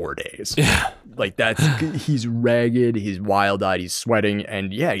past 4 days. Yeah. Like, he's ragged, he's wild-eyed, he's sweating,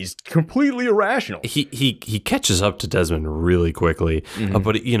 and he's completely irrational. He catches up to Desmond really quickly,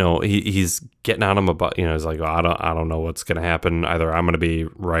 but he's getting on him about, he's like, I don't know what's going to happen. Either I'm going to be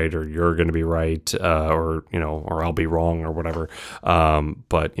right or you're going to be right, or I'll be wrong or whatever.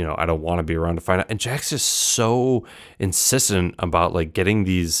 But I don't want to be around to find out. And Jack's just so insistent about like getting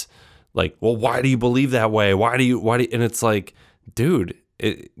these, like, well, why do you believe that way? Why do you? And it's like, dude.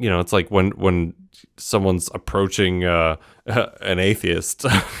 It's like when someone's approaching an atheist,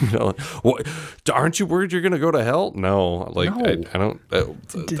 what, aren't you worried you're going to go to hell? No, like, no. I don't,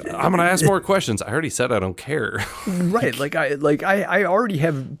 I'm going to ask more questions. I already said I don't care. Right. I already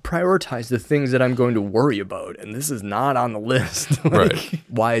have prioritized the things that I'm going to worry about, and this is not on the list. Right.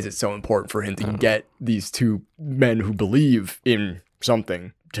 Why is it so important for him to get these 2 men who believe in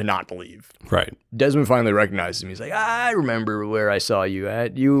something to not believe? Right. Desmond finally recognizes him. He's like, I remember where I saw you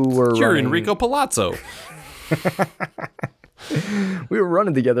at. You're running. Enrico Palazzo. We were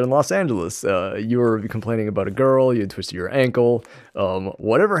running together in Los Angeles. You were complaining about a girl. You had twisted your ankle.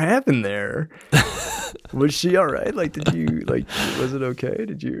 Whatever happened there? Was she all right? Like, did you, was it okay?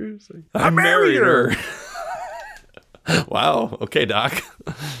 Did you? Like, I married her. Wow. Okay, Doc.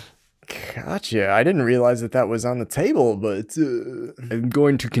 Gotcha. I didn't realize that was on the table, but I'm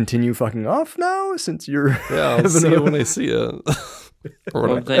going to continue fucking off now since you're... Yeah, I'll see you when I see you.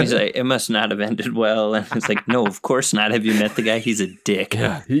 Well, he's like, it must not have ended well. And it's like, no, of course not. Have you met the guy? He's a dick.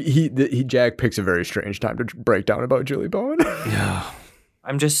 Yeah. Jack picks a very strange time to break down about Julie Bowen. Yeah.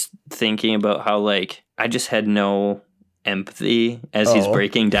 I'm just thinking about how, like, I just had no empathy as he's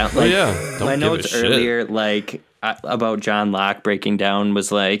breaking down. Like, my notes earlier, like, about John Locke breaking down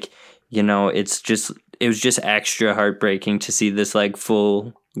was like, it was just extra heartbreaking to see this like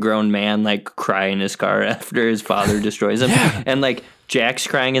full grown man like cry in his car after his father destroys him. And like Jack's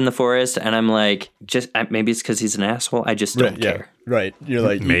crying in the forest, and I'm like, maybe it's because he's an asshole. I just don't care. Right. You're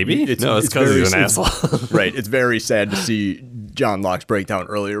like, maybe? It's because he's an asshole. Right. It's very sad to see John Locke's breakdown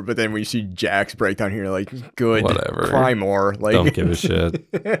earlier, but then when you see Jack's breakdown here, like, good. Whatever. Cry more. Like, don't give a shit.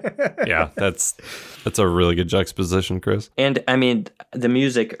 Yeah, that's a really good juxtaposition, Chris. And I mean, the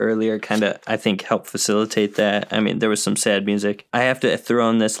music earlier kind of, I think, helped facilitate that. I mean, there was some sad music. I have to throw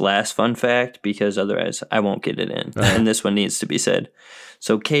in this last fun fact because otherwise I won't get it in. And this one needs to be said.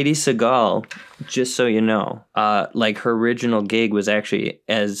 So Katie Sagal, just so you know, like her original gig was actually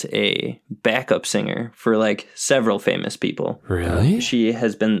as a backup singer for like several famous people. Really? She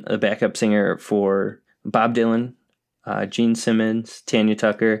has been a backup singer for Bob Dylan, Gene Simmons, Tanya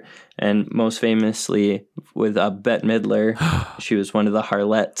Tucker, and most famously with Bette Midler. She was one of the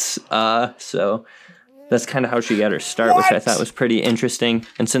Harlettes. So that's kind of how she got her start, which I thought was pretty interesting.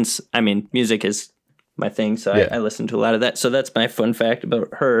 And since, I mean, music is my thing, so I listened to a lot of that. So that's my fun fact about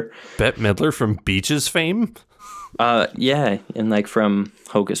her. Bette Midler from Beaches fame? Yeah, and like from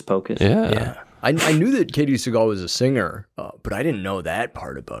Hocus Pocus. Yeah. I knew that Katie Seagal was a singer, but I didn't know that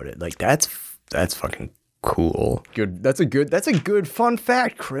part about it. Like that's fucking cool. Good. That's a good fun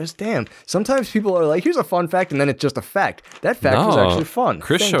fact, Chris. Damn. Sometimes people are like, here's a fun fact, and then it's just a fact. That fact was actually fun.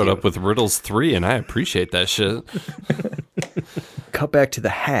 Chris Thank showed you. up with Riddles 3, and I appreciate that shit. Cut back to the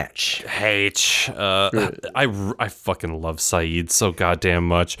hatch. I fucking love Saeed so goddamn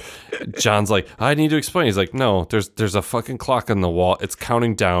much. John's like, I need to explain. He's like, no, there's a fucking clock on the wall. It's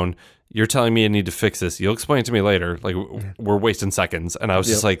counting down. You're telling me I need to fix this. You'll explain it to me later. Like, we're wasting seconds. And I was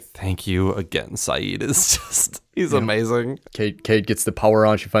just like, thank you again, Saeed. Is just, he's amazing. Kate gets the power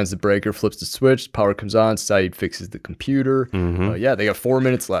on. She finds the breaker, flips the switch. Power comes on. Saeed fixes the computer. They got 4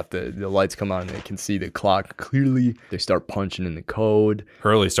 minutes left. The lights come on. They can see the clock clearly. They start punching in the code.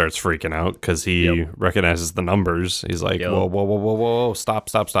 Hurley starts freaking out because he recognizes the numbers. He's like, whoa, stop.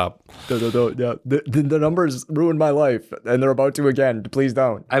 The numbers ruined my life, and they're about to again. Please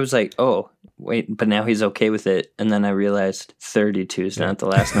don't. I was like, oh, wait, but now he's okay with it. And then I realized 32 is not the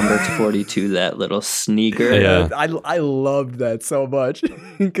last number. It's 42, that little sneaker. Yeah. I loved that so much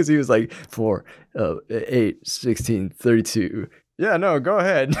because he was like 4, 8, 16, 32. Yeah, no, go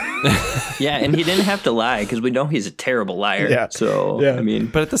ahead. Yeah, and he didn't have to lie because we know he's a terrible liar. Yeah. So, Yeah. I mean,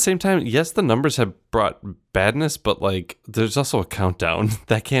 But at the same time, yes, the numbers have brought badness, but like there's also a countdown.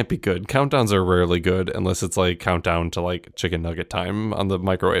 That can't be good. Countdowns are rarely good unless it's like countdown to like chicken nugget time on the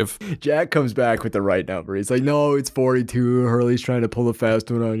microwave. Jack comes back with the right number. He's like, no, it's 42. Hurley's trying to pull a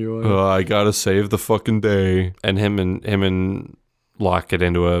fast one on you. I gotta save the fucking day. And him and Locke get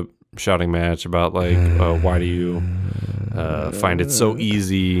into a shouting match about like, why do you find it so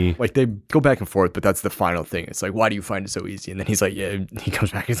easy? Like they go back and forth, but that's the final thing. It's like, why do you find it so easy? And then he's like, yeah, he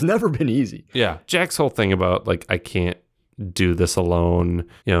comes back. It's never been easy. Yeah. Jack's whole thing about like, I can't do this alone.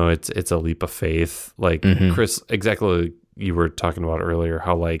 You know, it's a leap of faith. Like Chris, exactly you were talking about earlier,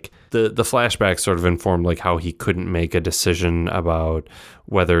 how like the flashbacks sort of informed like how he couldn't make a decision about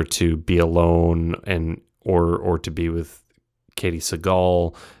whether to be alone and or to be with Katie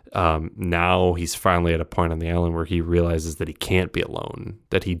Seagal. Now he's finally at a point on the island where he realizes that he can't be alone,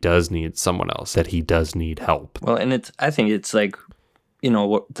 that he does need someone else, that he does need help. well, and I think it's like,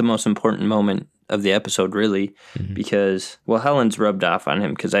 the most important moment of the episode, really, because, Helen's rubbed off on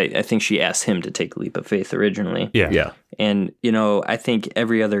him because I think she asked him to take a leap of faith originally. Yeah. And, I think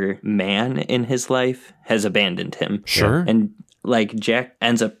every other man in his life has abandoned him. Sure. And, like, Jack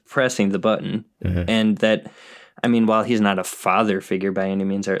ends up pressing the button. And that, I mean, while he's not a father figure by any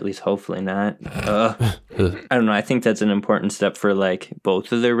means, or at least hopefully not, I don't know. I think that's an important step for, like,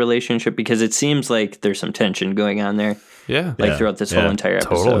 both of their relationship because it seems like there's some tension going on there. Yeah. Like, throughout this whole entire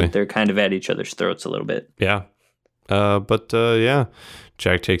episode. Totally. They're kind of at each other's throats a little bit. Yeah.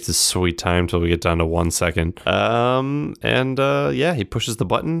 Jack takes his sweet time till we get down to 1 second. He pushes the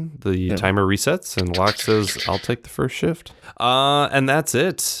button, the timer resets, and Locke says, I'll take the first shift. And that's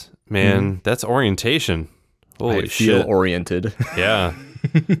it, man. That's orientation. Holy I feel shit. oriented. Yeah.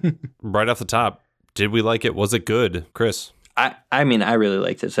 Right off the top, did we like it? Was it good? Chris? I mean, I really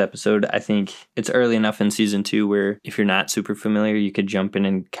like this episode. I think it's early enough in season 2 where if you're not super familiar, you could jump in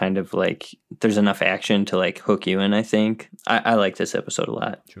and kind of like, there's enough action to like hook you in, I think. I like this episode a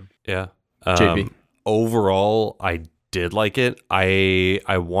lot. Yeah. JP. Overall, I did like it. I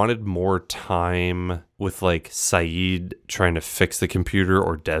wanted more time with like Saeed trying to fix the computer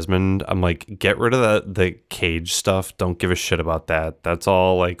or Desmond. I'm like, get rid of the cage stuff. Don't give a shit about that. That's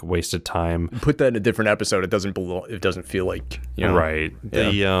all like wasted time. Put that in a different episode. It doesn't belong. It doesn't feel like, Right.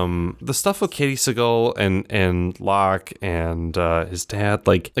 Yeah. The stuff with Katie Seagal and Locke and his dad,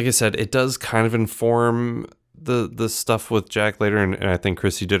 like I said, it does kind of inform the stuff with Jack later, and I think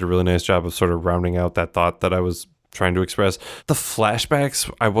Chris, you did a really nice job of sort of rounding out that thought that I was trying to express. The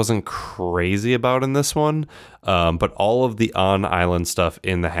flashbacks I wasn't crazy about in this one, but all of the on-island stuff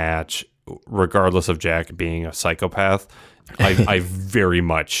in the hatch, regardless of Jack being a psychopath, I very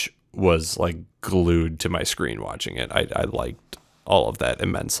much was like glued to my screen watching it. I liked all of that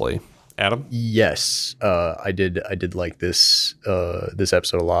immensely. Adam? Yes, I did like this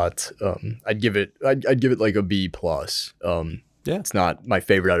episode a lot. I'd give it like a B plus. Yeah. It's not my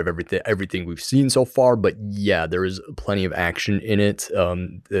favorite out of everything we've seen so far, but yeah, there is plenty of action in it.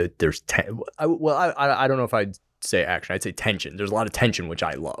 There's I don't know if I'd say action. I'd say tension. There's a lot of tension, which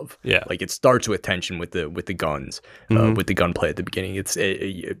I love. Yeah. Like it starts with tension with the guns, with the gunplay at the beginning.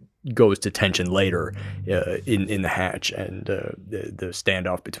 goes to tension later in the hatch, and the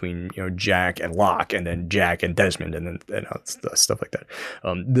standoff between Jack and Locke, and then Jack and Desmond, and then stuff like that.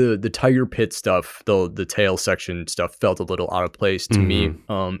 The Tiger Pit stuff, the tail section stuff, felt a little out of place to me.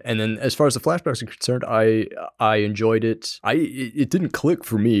 And then as far as the flashbacks are concerned, I enjoyed it. It didn't click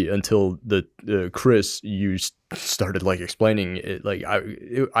for me until Chris started like explaining it. Like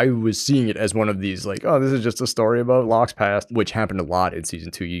I was seeing it as one of these like, oh, this is just a story about Locke's past, which happened a lot in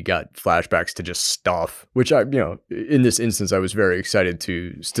season 2. You got flashbacks to just stuff, which in this instance I was very excited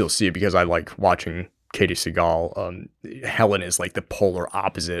to still see it, because I like watching Katie Seagal. Helen is like the polar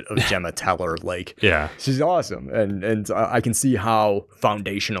opposite of Gemma Teller. Like, yeah, she's awesome, and I can see how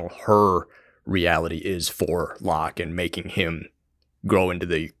foundational her reality is for Locke and making him grow into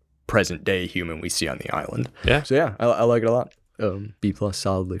the present day human we see on the island. Yeah. So yeah, I like it a lot. B+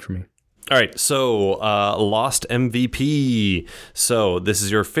 solidly for me. All right, so Lost MVP. So this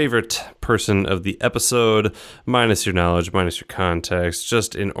is your favorite person of the episode, minus your knowledge, minus your context,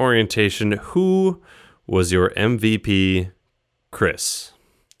 just in orientation. Who was your MVP, Chris?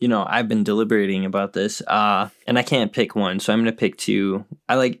 I've been deliberating about this, and I can't pick one, so I'm going to pick 2.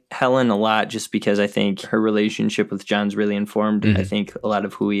 I like Helen a lot just because I think her relationship with John's really informed, I think, a lot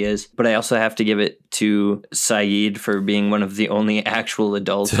of who he is. But I also have to give it to Sayid for being one of the only actual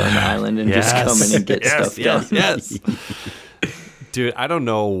adults on the island and just coming and get stuff done. Yes. Dude, I don't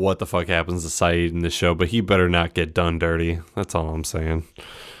know what the fuck happens to Sayid in this show, but he better not get done dirty. That's all I'm saying.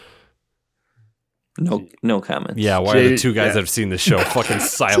 No comments. Yeah, why are the two guys that have seen the show fucking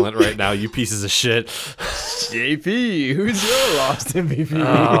silent right now, you pieces of shit? JP, who's your Lost MVP?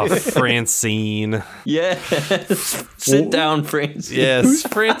 Oh, Francine. Yeah. Sit down, Francine. Yes,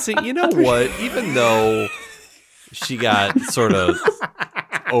 Francine. You know what? Even though she got sort of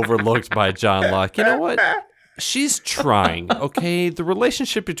overlooked by John Locke, you know what? She's trying, okay? The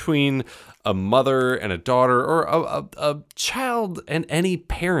relationship between a mother and a daughter, or a child and any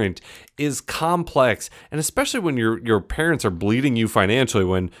parent, is complex. And especially when your parents are bleeding you financially,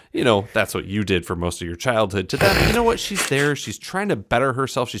 when, that's what you did for most of your childhood. To them, you know what? She's there. She's trying to better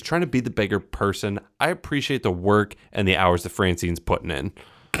herself. She's trying to be the bigger person. I appreciate the work and the hours that Francine's putting in.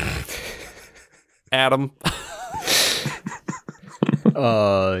 Adam.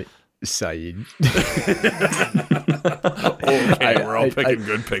 Sayid. Okay, we're all picking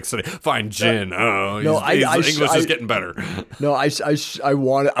good picks today. Fine, Jin. English is getting better. No, I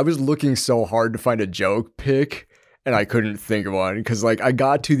was looking so hard to find a joke pick, and I couldn't think of one, because like I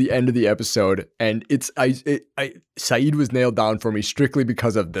got to the end of the episode, and Sayid was nailed down for me strictly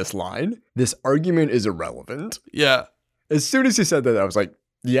because of this line. This argument is irrelevant. Yeah. As soon as he said that, I was like,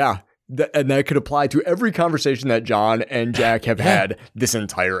 yeah. And that could apply to every conversation that John and Jack have had this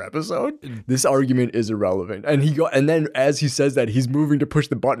entire episode. This argument is irrelevant. And then as he says that, he's moving to push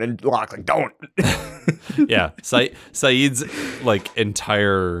the button, and Locke's like, don't. Yeah. Sayid's like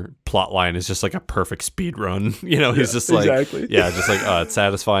entire plot line is just like a perfect speed run. He's just like, exactly. Just like, it's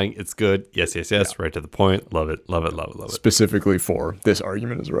satisfying. It's good. Yes. Yeah. Right to the point. Love it. Specifically for this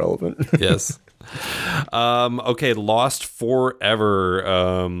argument is irrelevant. Yes. Okay. Lost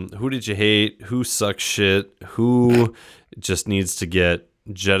forever. Who did you hate? Who sucks shit? Who just needs to get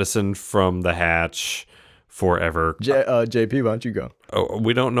jettisoned from the hatch forever? JP, why don't you go? Oh,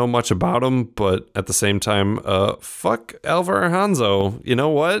 we don't know much about him, but at the same time, fuck Alvar Hanzo. You know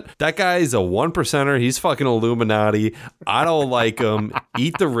what? That guy's a 1%er. He's fucking Illuminati. I don't like him.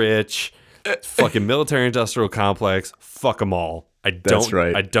 Eat the rich. Fucking military industrial complex. Fuck them all. That's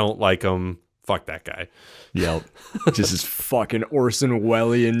right. I don't like him. Fuck that guy. Yep. Just his fucking Orson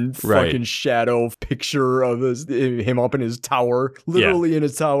Welles fucking shadow picture of him up in his tower, literally in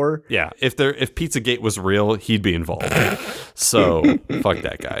his tower. Yeah. If Pizzagate was real, he'd be involved. So fuck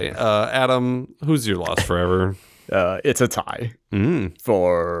that guy. Adam, who's your Lost forever? It's a tie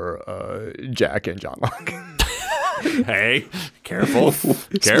for Jack and John Locke. Hey, careful.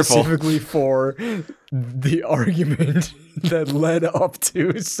 Specifically for the argument that led up to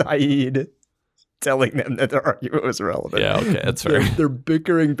Sayid telling them that their argument was irrelevant. Yeah, okay, that's fair. They're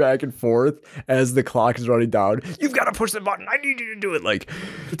bickering back and forth as the clock is running down. You've got to push the button. I need you to do it. Like,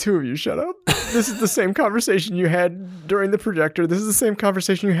 the two of you, shut up. This is the same conversation you had during the projector. This is the same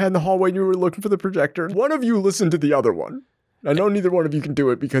conversation you had in the hallway when you were looking for the projector. One of you listened to the other one. I know neither one of you can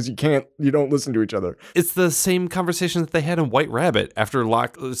do it because you don't listen to each other. It's the same conversation that they had in White Rabbit after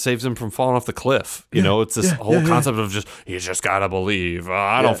Locke saves him from falling off the cliff. It's this whole concept of just, you just gotta believe.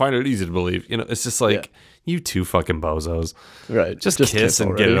 I don't find it easy to believe. It's just like, you two fucking bozos. Right. Just kiss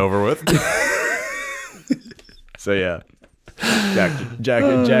and get it over with. So yeah. Jack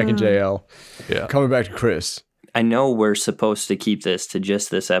and JL. Yeah. Coming back to Chris. I know we're supposed to keep this to just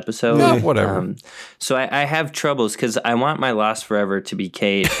this episode. Yeah, whatever. So I have troubles because I want my Lost Forever to be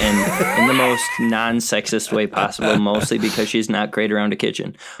Kate, and in the most non-sexist way possible, mostly because she's not great around a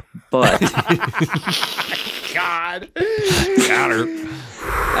kitchen. But God. Got her.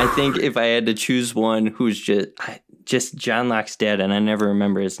 I think if I had to choose one who's just John Locke's dad, and I never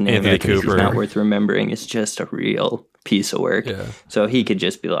remember his name. Anthony because Cooper. He's not worth remembering. It's just a real piece of work. Yeah. So he could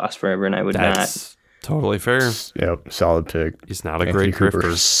just be lost forever, and I would That's totally fair. Yep, solid pick. He's not a Anthony great Cooper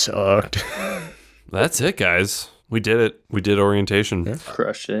grifter. sucked. That's it, guys. We did it. We did orientation. not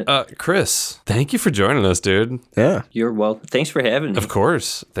crush it. Chris, thank you for joining us, dude. Yeah. You're welcome. Thanks for having me. Of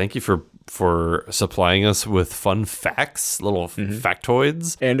course. Thank you for supplying us with fun facts, little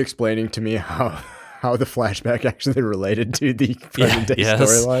factoids. And explaining to me how the flashback actually related to the present day yes.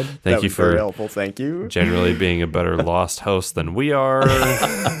 storyline. Thank That you was very for- helpful. Thank you. Generally being a better Lost host than we are.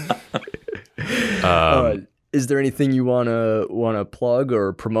 Is there anything you wanna plug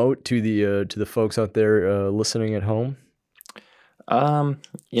or promote to the folks out there listening at home? I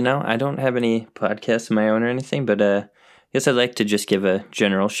don't have any podcasts of my own or anything, but I guess I'd like to just give a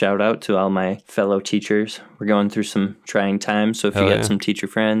general shout out to all my fellow teachers. We're going through some trying times, so if you Hell got yeah. some teacher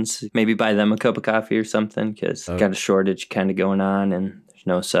friends, maybe buy them a cup of coffee or something, because got a shortage kind of going on, and there's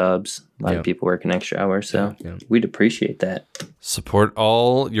no subs. A lot of people working extra hours, so we'd appreciate that. Support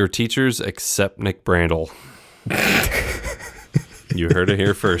all your teachers except Nick Brandel. You heard it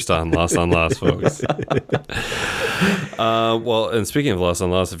here first on Lost, folks. Well, and speaking of Lost,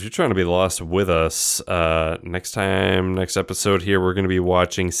 if you're trying to be lost with us, next episode here, we're going to be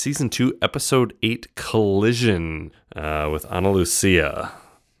watching Season 2, Episode 8, Collision, with Ana Lucia.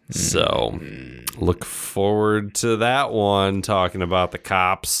 So, look forward to that one, talking about the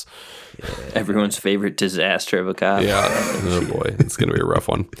cops. Everyone's favorite disaster of a cop. Yeah. Oh, boy. It's going to be a rough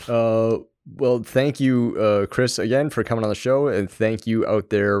one. Well, thank you, Chris, again for coming on the show, and thank you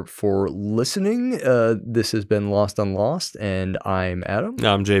out there for listening. This has been Lost on Lost, and I'm Adam.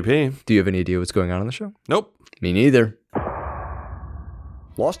 I'm JP. Do you have any idea what's going on the show? Nope. Me neither.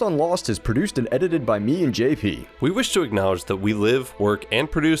 Lost on Lost is produced and edited by me and JP. We wish to acknowledge that we live, work, and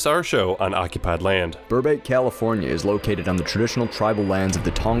produce our show on occupied land. Burbank, California is located on the traditional tribal lands of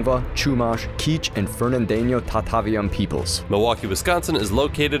the Tongva, Chumash, Kizh, and Fernandino Tataviam peoples. Milwaukee, Wisconsin is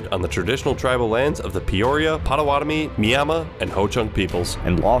located on the traditional tribal lands of the Peoria, Potawatomi, Miama, and Ho-Chunk peoples.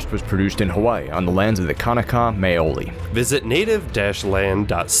 And Lost was produced in Hawaii on the lands of the Kanaka Maoli. Visit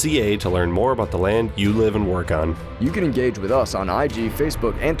native-land.ca to learn more about the land you live and work on. You can engage with us on IG, Facebook,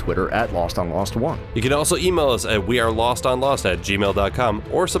 and Twitter at Lost on Lost 1. You can also email us at wearelostonlost@gmail.com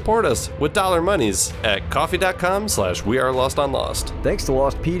or support us with dollar monies at coffee.com/wearelostonlost. Thanks to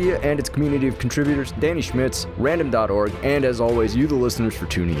Lostpedia and its community of contributors, Danny Schmitz, random.org, and as always, you the listeners for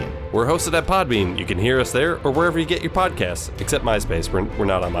tuning in. We're hosted at Podbean. You can hear us there or wherever you get your podcasts, except MySpace. We're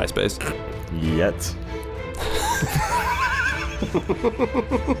not on MySpace. Yet.